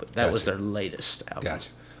now, but that was their latest album. Gotcha.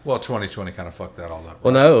 Well, 2020 kind of fucked that all up.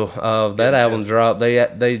 Well, right? no, that album dropped.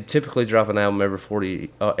 They typically drop an album every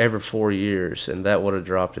 4 years, and that would have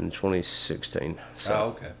dropped in 2016. So, Oh,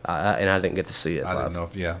 okay. and I didn't get to see it. I live. didn't know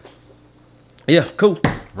if, yeah. Yeah, cool.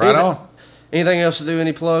 Right on. Anything else to do?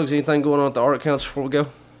 Any plugs? Anything going on at the art counts before we go?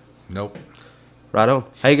 Nope. Right on.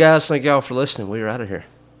 Hey guys, thank y'all for listening. We're out of here.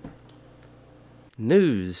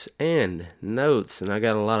 News and notes, and I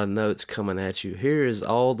got a lot of notes coming at you. Here is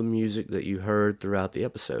all the music that you heard throughout the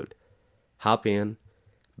episode. Hop In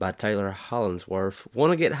by Taylor Hollingsworth.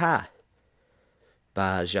 Wanna Get High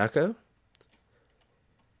by Jaco.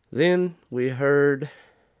 Then we heard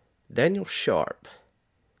Daniel Sharp,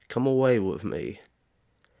 Come Away With Me.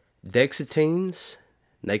 Dexatines,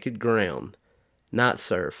 Naked Ground. Night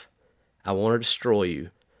Surf, I Want to Destroy You.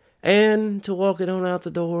 And to walk it on out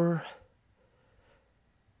the door,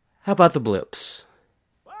 how about the Blips?